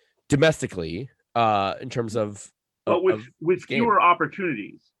domestically in terms of with fewer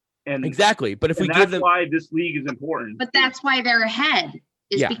opportunities. And exactly. But if we give them, why this league is important. But that's why they're ahead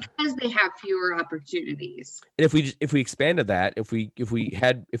because they have fewer opportunities. And if we expanded that, if we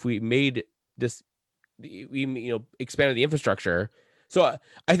made this, we expanded the infrastructure. So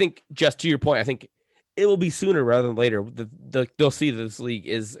I think just to your point, I think it will be sooner rather than later. They'll see that this league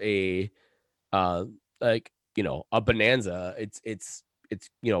is a a bonanza. It's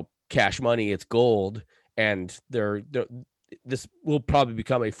cash money. It's gold, and this will probably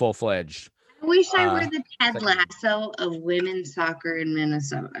become a full-fledged. I wish I were the Ted Lasso of women's soccer in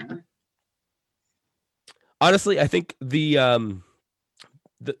Minnesota. Honestly, I think the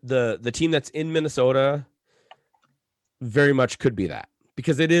team that's in Minnesota very much could be that,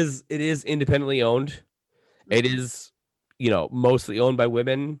 because it is independently owned. It is, mostly owned by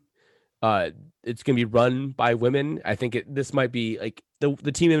women. It's going to be run by women. I think this might be like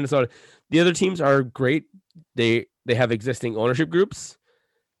the team in Minnesota. The other teams are great. They have existing ownership groups,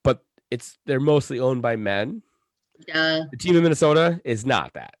 but they're mostly owned by men. The team in Minnesota is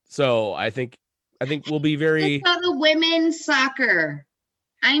not that. So I think we'll be very. Minnesota women's soccer.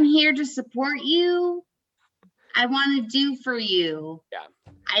 I'm here to support you. I want to do for you.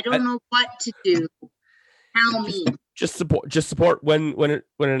 Yeah. I don't know what to do. Tell me. Just support when it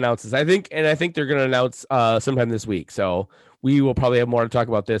announces. I think they're going to announce sometime this week. So we will probably have more to talk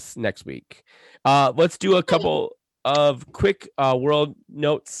about this next week. Let's do a couple of quick world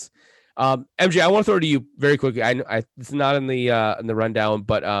notes. MJ, I want to throw it to you very quickly. I it's not in the rundown,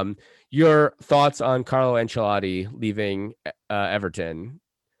 but your thoughts on Carlo Ancelotti leaving Everton.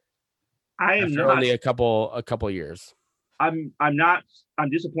 I am not only a couple years. I'm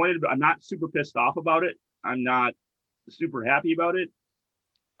disappointed, but I'm not super pissed off about it. I'm not super happy about it.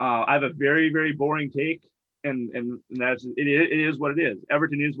 I have a very, very boring take, and that's it is what it is.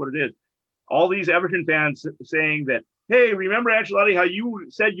 Everton is what it is. All these Everton fans saying that, hey, remember Ancelotti, how you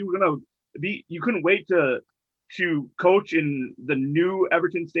said you were gonna be, you couldn't wait to coach in the new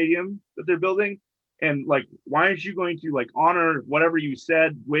Everton stadium that they're building, and like, why aren't you going to like honor whatever you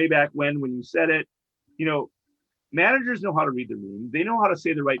said way back when you said it? Managers know how to read the room. They know how to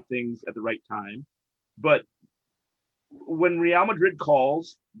say the right things at the right time. But when Real Madrid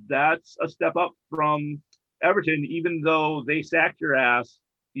calls, that's a step up from Everton, even though they sacked your ass,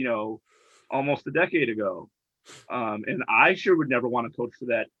 almost a decade ago. And I sure would never want to coach for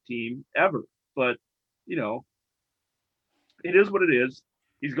that team ever. But, you know, it is what it is.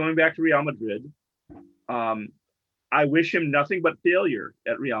 He's going back to Real Madrid. I wish him nothing but failure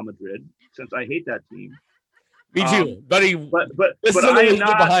at Real Madrid, since I hate that team. Me too, buddy. But I am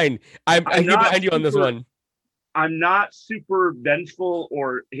not behind. I get behind you on this one. I'm not super vengeful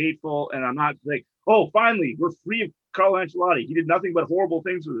or hateful, and I'm not like, oh, finally we're free of Carlo Ancelotti. He did nothing but horrible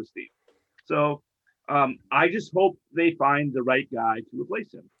things for this team. So I just hope they find the right guy to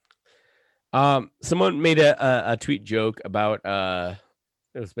replace him. Someone made a tweet joke about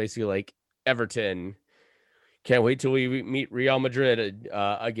it was basically like Everton. Can't wait till we meet Real Madrid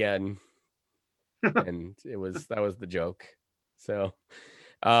again. And that was the joke. So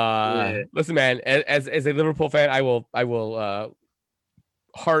listen, man, as a Liverpool fan, I will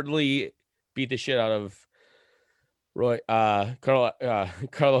hardly beat the shit out of Carlo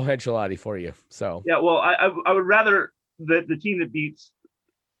Ancelotti for you. So yeah, well, I would rather the team that beats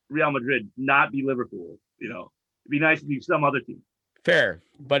Real Madrid not be Liverpool. You know, it'd be nice to be some other team. Fair,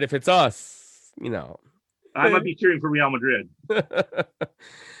 but if it's us, you know, I might be cheering for Real Madrid.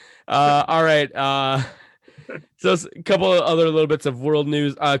 All right. So a couple of other little bits of world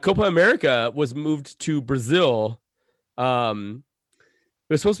news. Copa America was moved to Brazil. It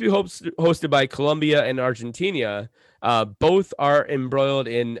was supposed to be hosted by Colombia and Argentina. Both are embroiled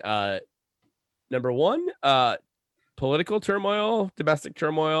in number one, political turmoil, domestic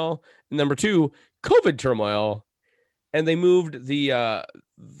turmoil, and number two, COVID turmoil. And they moved the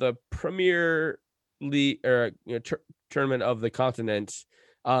Premier League tournament of the continent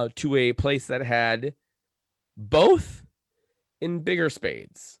to a place that had both in bigger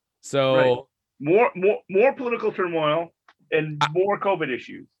spades. So right. more political turmoil and more COVID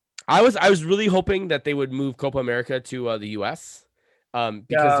issues. I was really hoping that they would move Copa America to the US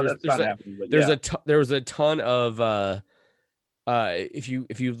because there was a ton of if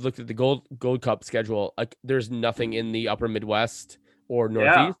you looked at the Gold Cup schedule, there's nothing in the upper Midwest or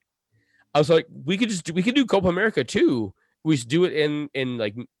Northeast. Yeah. I was like, we could do Copa America too. We should do it in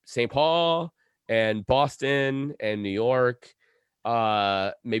like St. Paul and Boston and New York,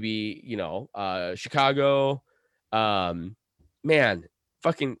 maybe, you know, Chicago. Man,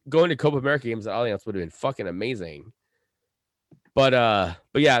 fucking going to Copa America games at Allianz would have been fucking amazing. But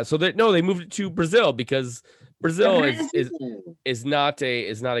yeah, so they moved it to Brazil because Brazil is not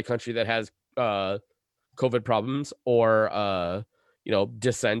a country that has COVID problems or you know,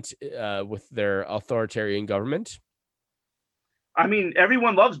 dissent with their authoritarian government. I mean,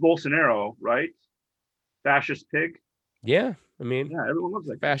 everyone loves Bolsonaro, right? Fascist pig. Yeah, I mean, yeah, everyone loves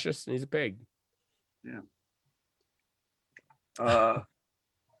that fascist, and he's a pig. Yeah.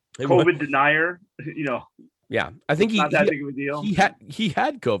 COVID denier, you know. Yeah, I think not that big of a deal. He had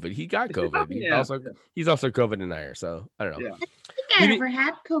COVID. He got COVID. He's also COVID denier. So I don't know. Yeah. I think I never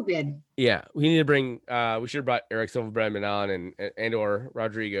had COVID. Yeah, we need to bring. We should have brought Eric Silverbrandman on and or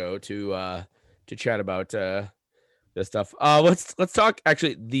Rodrigo to chat about this stuff. Let's talk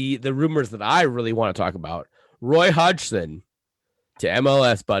actually the rumors that I really want to talk about. Roy Hodgson to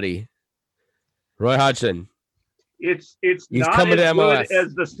MLS, buddy. Roy Hodgson. It's He's not coming as to MLS. Good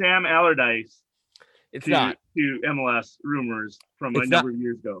as the Sam Allardyce. It's not to MLS rumors from a number of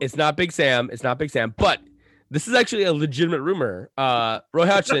years ago. It's not Big Sam. It's not Big Sam, but this is actually a legitimate rumor. Roy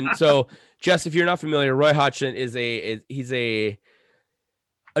Hodgson. So, Jess, if you're not familiar, Roy Hodgson he's a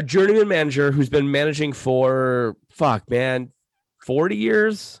journeyman manager who's been managing for 40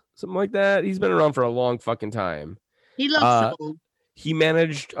 years, something like that. He's been around for a long fucking time. He loves football. He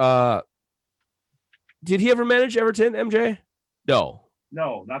managed. Did he ever manage Everton, MJ? No,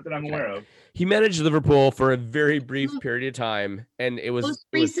 not that I'm aware of. He managed Liverpool for a very brief period of time, and it was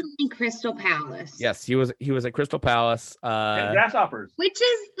recently Crystal Palace. Yes, he was at Crystal Palace. And Grasshoppers, which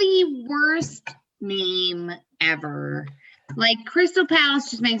is the worst name ever. Like Crystal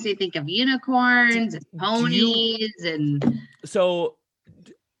Palace just makes me think of unicorns and ponies and. So,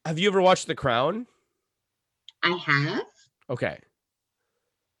 have you ever watched The Crown? I have. Okay.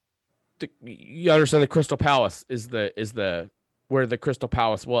 You understand the Crystal Palace is the where the Crystal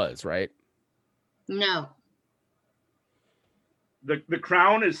Palace was, right? No. The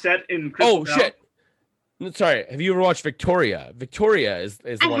Crown is set in Crystal Palace. Shit. Sorry. Have you ever watched Victoria? Victoria is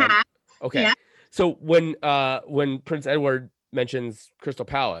the one. Okay. Yeah. So when Prince Edward mentions Crystal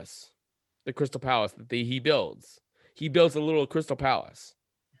Palace, the Crystal Palace that he builds a little Crystal Palace.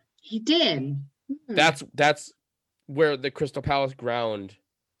 He did. That's where the Crystal Palace ground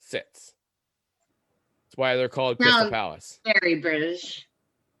sits. That's why they're called Crystal Palace. Very British.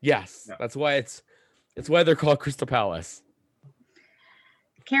 Yes, yeah. That's why they're called Crystal Palace.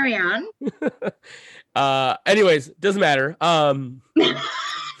 Carry on. Anyways, doesn't matter.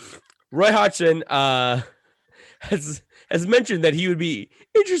 Roy Hodgson has mentioned that he would be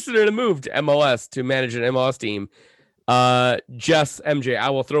interested in a move to MLS to manage an MLS team. Jess, MJ, I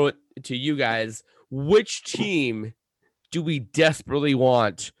will throw it to you guys. Which team do we desperately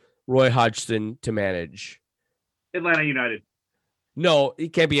want Roy Hodgson to manage? Atlanta United. No,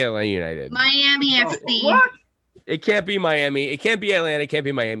 it can't be Atlanta United. Miami FC. What? It can't be Miami. It can't be Atlanta. It can't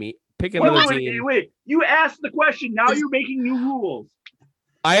be Miami. Pick another team. Wait. You asked the question. Now you're making new rules.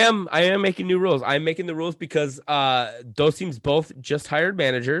 I am making new rules. I'm making the rules because those teams both just hired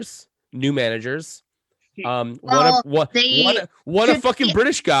managers, new managers. One a fucking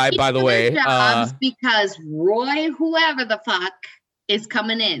British guy, by the way. Because Roy, whoever the fuck, is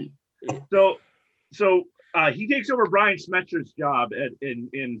coming in. So he takes over Brian Smetcher's job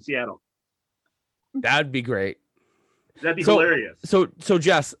in Seattle. That'd be great. That'd be hilarious. So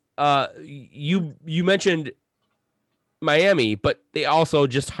Jess, you mentioned Miami, but they also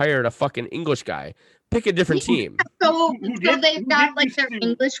just hired a fucking English guy. Pick a different team. So they've got like their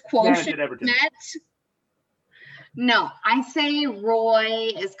English quotient net. No, I say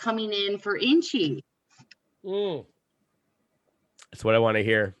Roy is coming in for Inchy. That's what I want to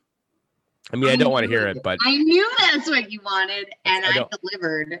hear. I mean, I don't want to hear it, but I knew that's what you wanted, and I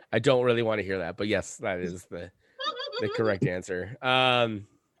delivered. I don't really want to hear that, but yes, that is the correct answer.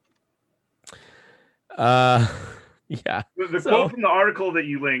 Yeah. The quote from the article that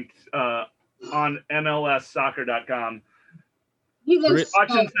you linked on MLSsoccer.com.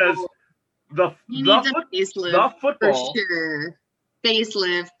 Hodgson says the football for sure.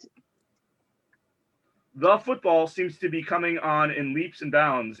 Facelift. The football seems to be coming on in leaps and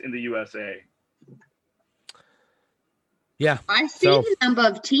bounds in the USA. Yeah. I see the number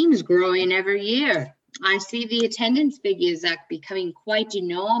of teams growing every year. I see the attendance figures are becoming quite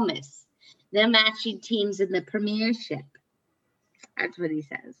enormous. They're matching teams in the Premiership. That's what he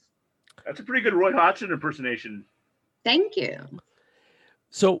says. That's a pretty good Roy Hodgson impersonation. Thank you.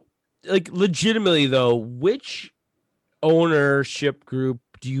 So, like, legitimately, though, which ownership group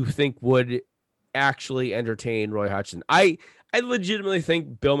do you think would actually entertain Roy Hodgson? I legitimately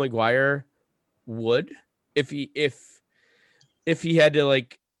think Bill McGuire would if he had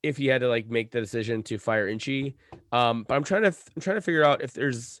to make the decision to fire Inchy. But I'm trying to figure out if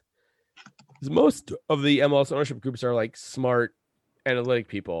there's, because most of the MLS ownership groups are like smart, analytic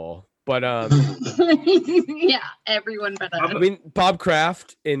people. But yeah, everyone but us. I mean, Bob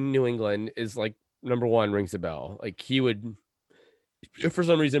Kraft in New England is like number one, rings a bell. Like he would, if for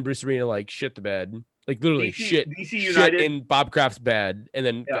some reason Bruce Arena like shit the bed, like literally shit in Bob Kraft's bed, and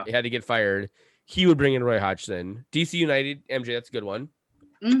then had to get fired, he would bring in Roy Hodgson. DC United, MJ, that's a good one.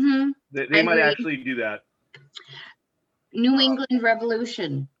 Mm-hmm. They might actually do that. New England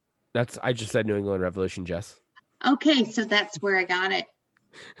Revolution. I just said New England Revolution, Jess. Okay, so that's where I got it.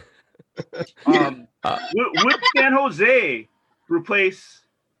 Would San Jose replace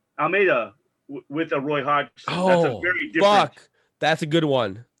Almeida with a Roy Hodgson? That's a very different. Fuck. That's a good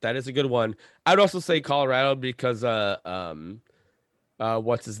one. That is a good one. I would also say Colorado because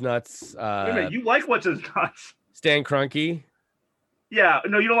what's his nuts? Wait a minute, you like what's his nuts? Stan Kroenke. Yeah,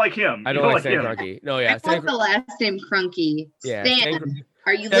 no, you don't like him. I don't like Stan Kroenke. No, yeah. I like the last name Kroenke. Yeah, Stan,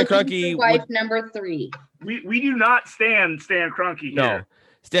 are you Stan looking for wife number 3? We do not stand Stan Kroenke here. No.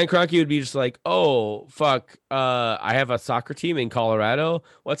 Stan Kroenke would be just like, oh, fuck, I have a soccer team in Colorado.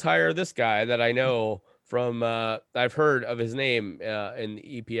 Let's hire this guy that I know from, I've heard of his name in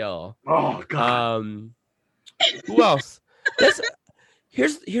the EPL. Oh, God. Who else?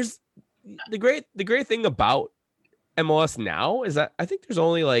 Here's the great thing about MLS now is that I think there's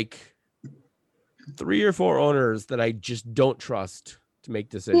only like 3 or 4 owners that I just don't trust to make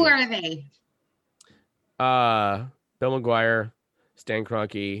decisions. Who are they? Bill McGuire, Stan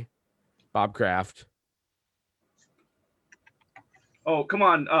Kroenke, Bob Kraft. Oh, come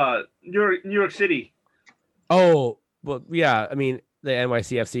on. New York City. Oh, well, yeah. I mean, the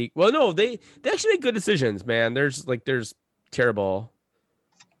NYCFC. Well, no, they actually make good decisions, man. There's terrible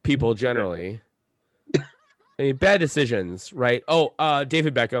people generally. I mean, bad decisions, right? Oh,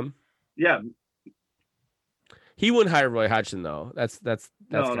 David Beckham. Yeah. He wouldn't hire Roy Hodgson though. That's kind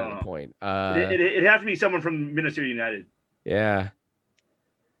of the point. It has to be someone from Minnesota United. Yeah.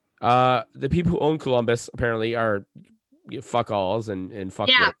 The people who own Columbus apparently are fuck-alls and fuck.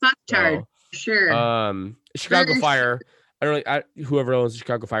 Yeah, fuck-tard. Sure. Chicago Fire. I don't know. Whoever owns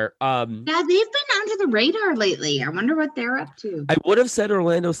Chicago Fire. Yeah, they've been under the radar lately. I wonder what they're up to. I would have said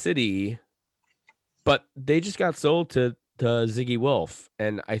Orlando City, but they just got sold to Ziggy Wolf,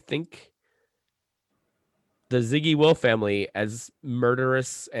 and I think the Ziggy Wolf family, as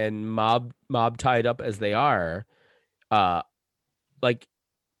murderous and mob tied up as they are, like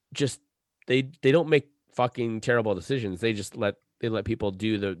just they don't make fucking terrible decisions. They just let people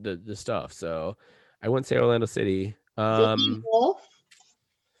do the stuff. So I wouldn't say Orlando City. Ziggy Wolf.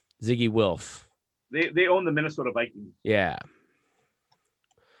 Ziggy Wolf. They own the Minnesota Vikings. Yeah.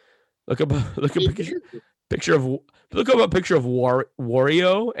 Look up a picture of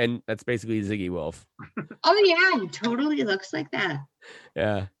Wario, and that's basically Ziggy Wolf. Oh yeah, he totally looks like that.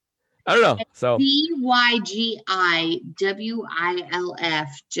 Yeah. I don't know. So ZYGIWILF,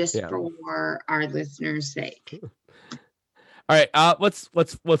 just for our listeners' sake. All right. Let's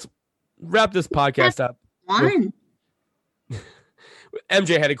wrap this podcast up.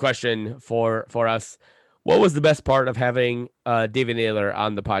 MJ had a question for us. What was the best part of having David Naylor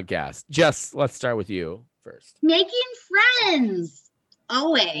on the podcast? Jess, let's start with you first. Making friends,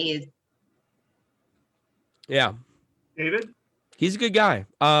 always. Yeah, David, he's a good guy.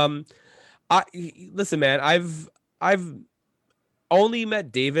 Listen, man, I've only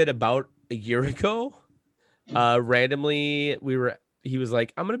met David about a year ago. Randomly, he was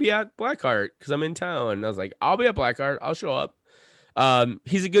like, "I'm gonna be at Blackheart because I'm in town." And I was like, "I'll be at Blackheart. I'll show up."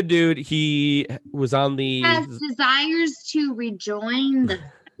 He's a good dude. He was on the has desires to rejoin the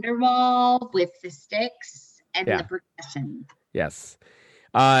Thunderball with the sticks and the percussion. Yes.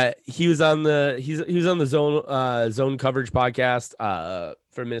 He was on the zone coverage podcast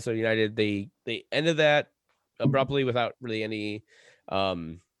for Minnesota United. They ended that abruptly without really any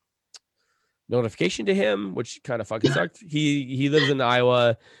notification to him, which kind of fucking sucked. He lives in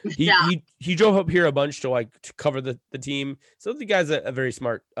Iowa. He drove up here a bunch to cover the team. So the guy's a very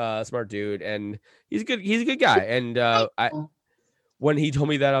smart dude, and he's a good guy. And when he told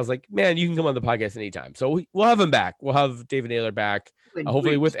me that, I was like, man, you can come on the podcast anytime. So we'll have him back. We'll have David Naylor back,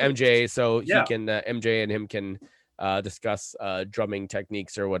 hopefully with MJ, so he can MJ and him can discuss drumming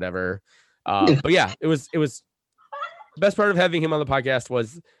techniques or whatever. But yeah, it was the best part of having him on the podcast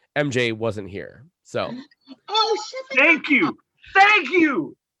was MJ wasn't here. So thank you.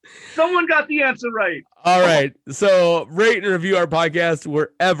 Someone got the answer right. All right. So rate and review our podcast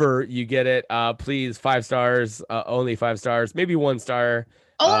wherever you get it. Please, 5 stars, only 5 stars, maybe 1 star.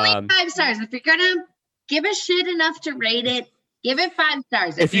 Only 5 stars. If you're gonna give a shit enough to rate it, give it 5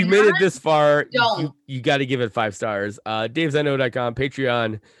 stars. If you made it this far, you got to give it 5 stars. DavesIKnow.com,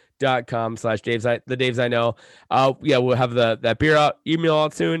 Patreon.com/Daves, the Daves I Know. We'll have that beer out, email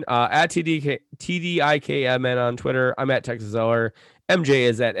out soon. At TDIKMN on Twitter. I'm at Texas Ower. MJ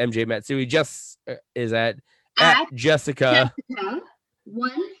is at MJ Matsui. Jess is at Jessica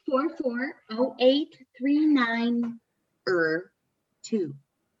 1440839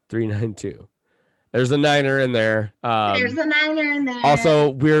 392. There's a 9er in there. There's a 9er in there.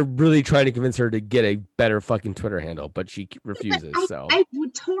 Also, we're really trying to convince her to get a better fucking Twitter handle, but she refuses. I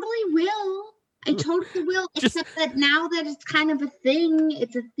would totally will. Except that now that it's kind of a thing,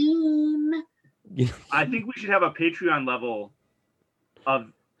 it's a theme. I think we should have a Patreon level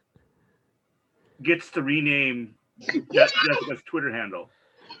of gets to rename Jessica's Twitter handle.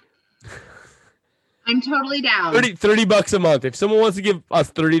 I'm totally down. $30 a month. If someone wants to give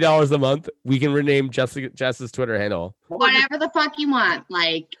us $30 a month, we can rename Jess's Twitter handle. Whatever the fuck you want,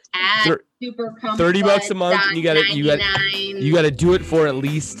 like at super $30 a month. And you gotta do it for at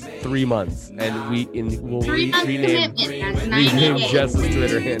least 3 months, and we'll rename Jess's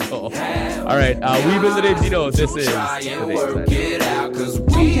Twitter handle. All right, we've been the Daves. You know, this is the Daves.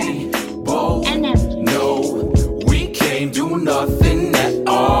 And no, we can't do nothing at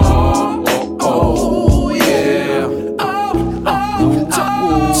all. Oh yeah.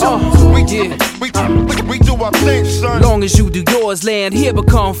 We do our thing, son. Long as you do yours, land here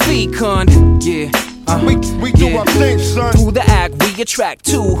become fecund. Yeah. We do our thing, son. Through the act we attract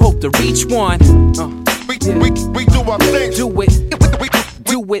two, hope to reach one. We do our thing. Do it.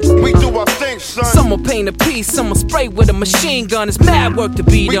 We do our thing, son. Some will paint a piece, some will spray with a machine gun. It's mad work to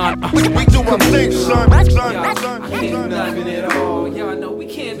be done. We do our thing, son. Nothing at all.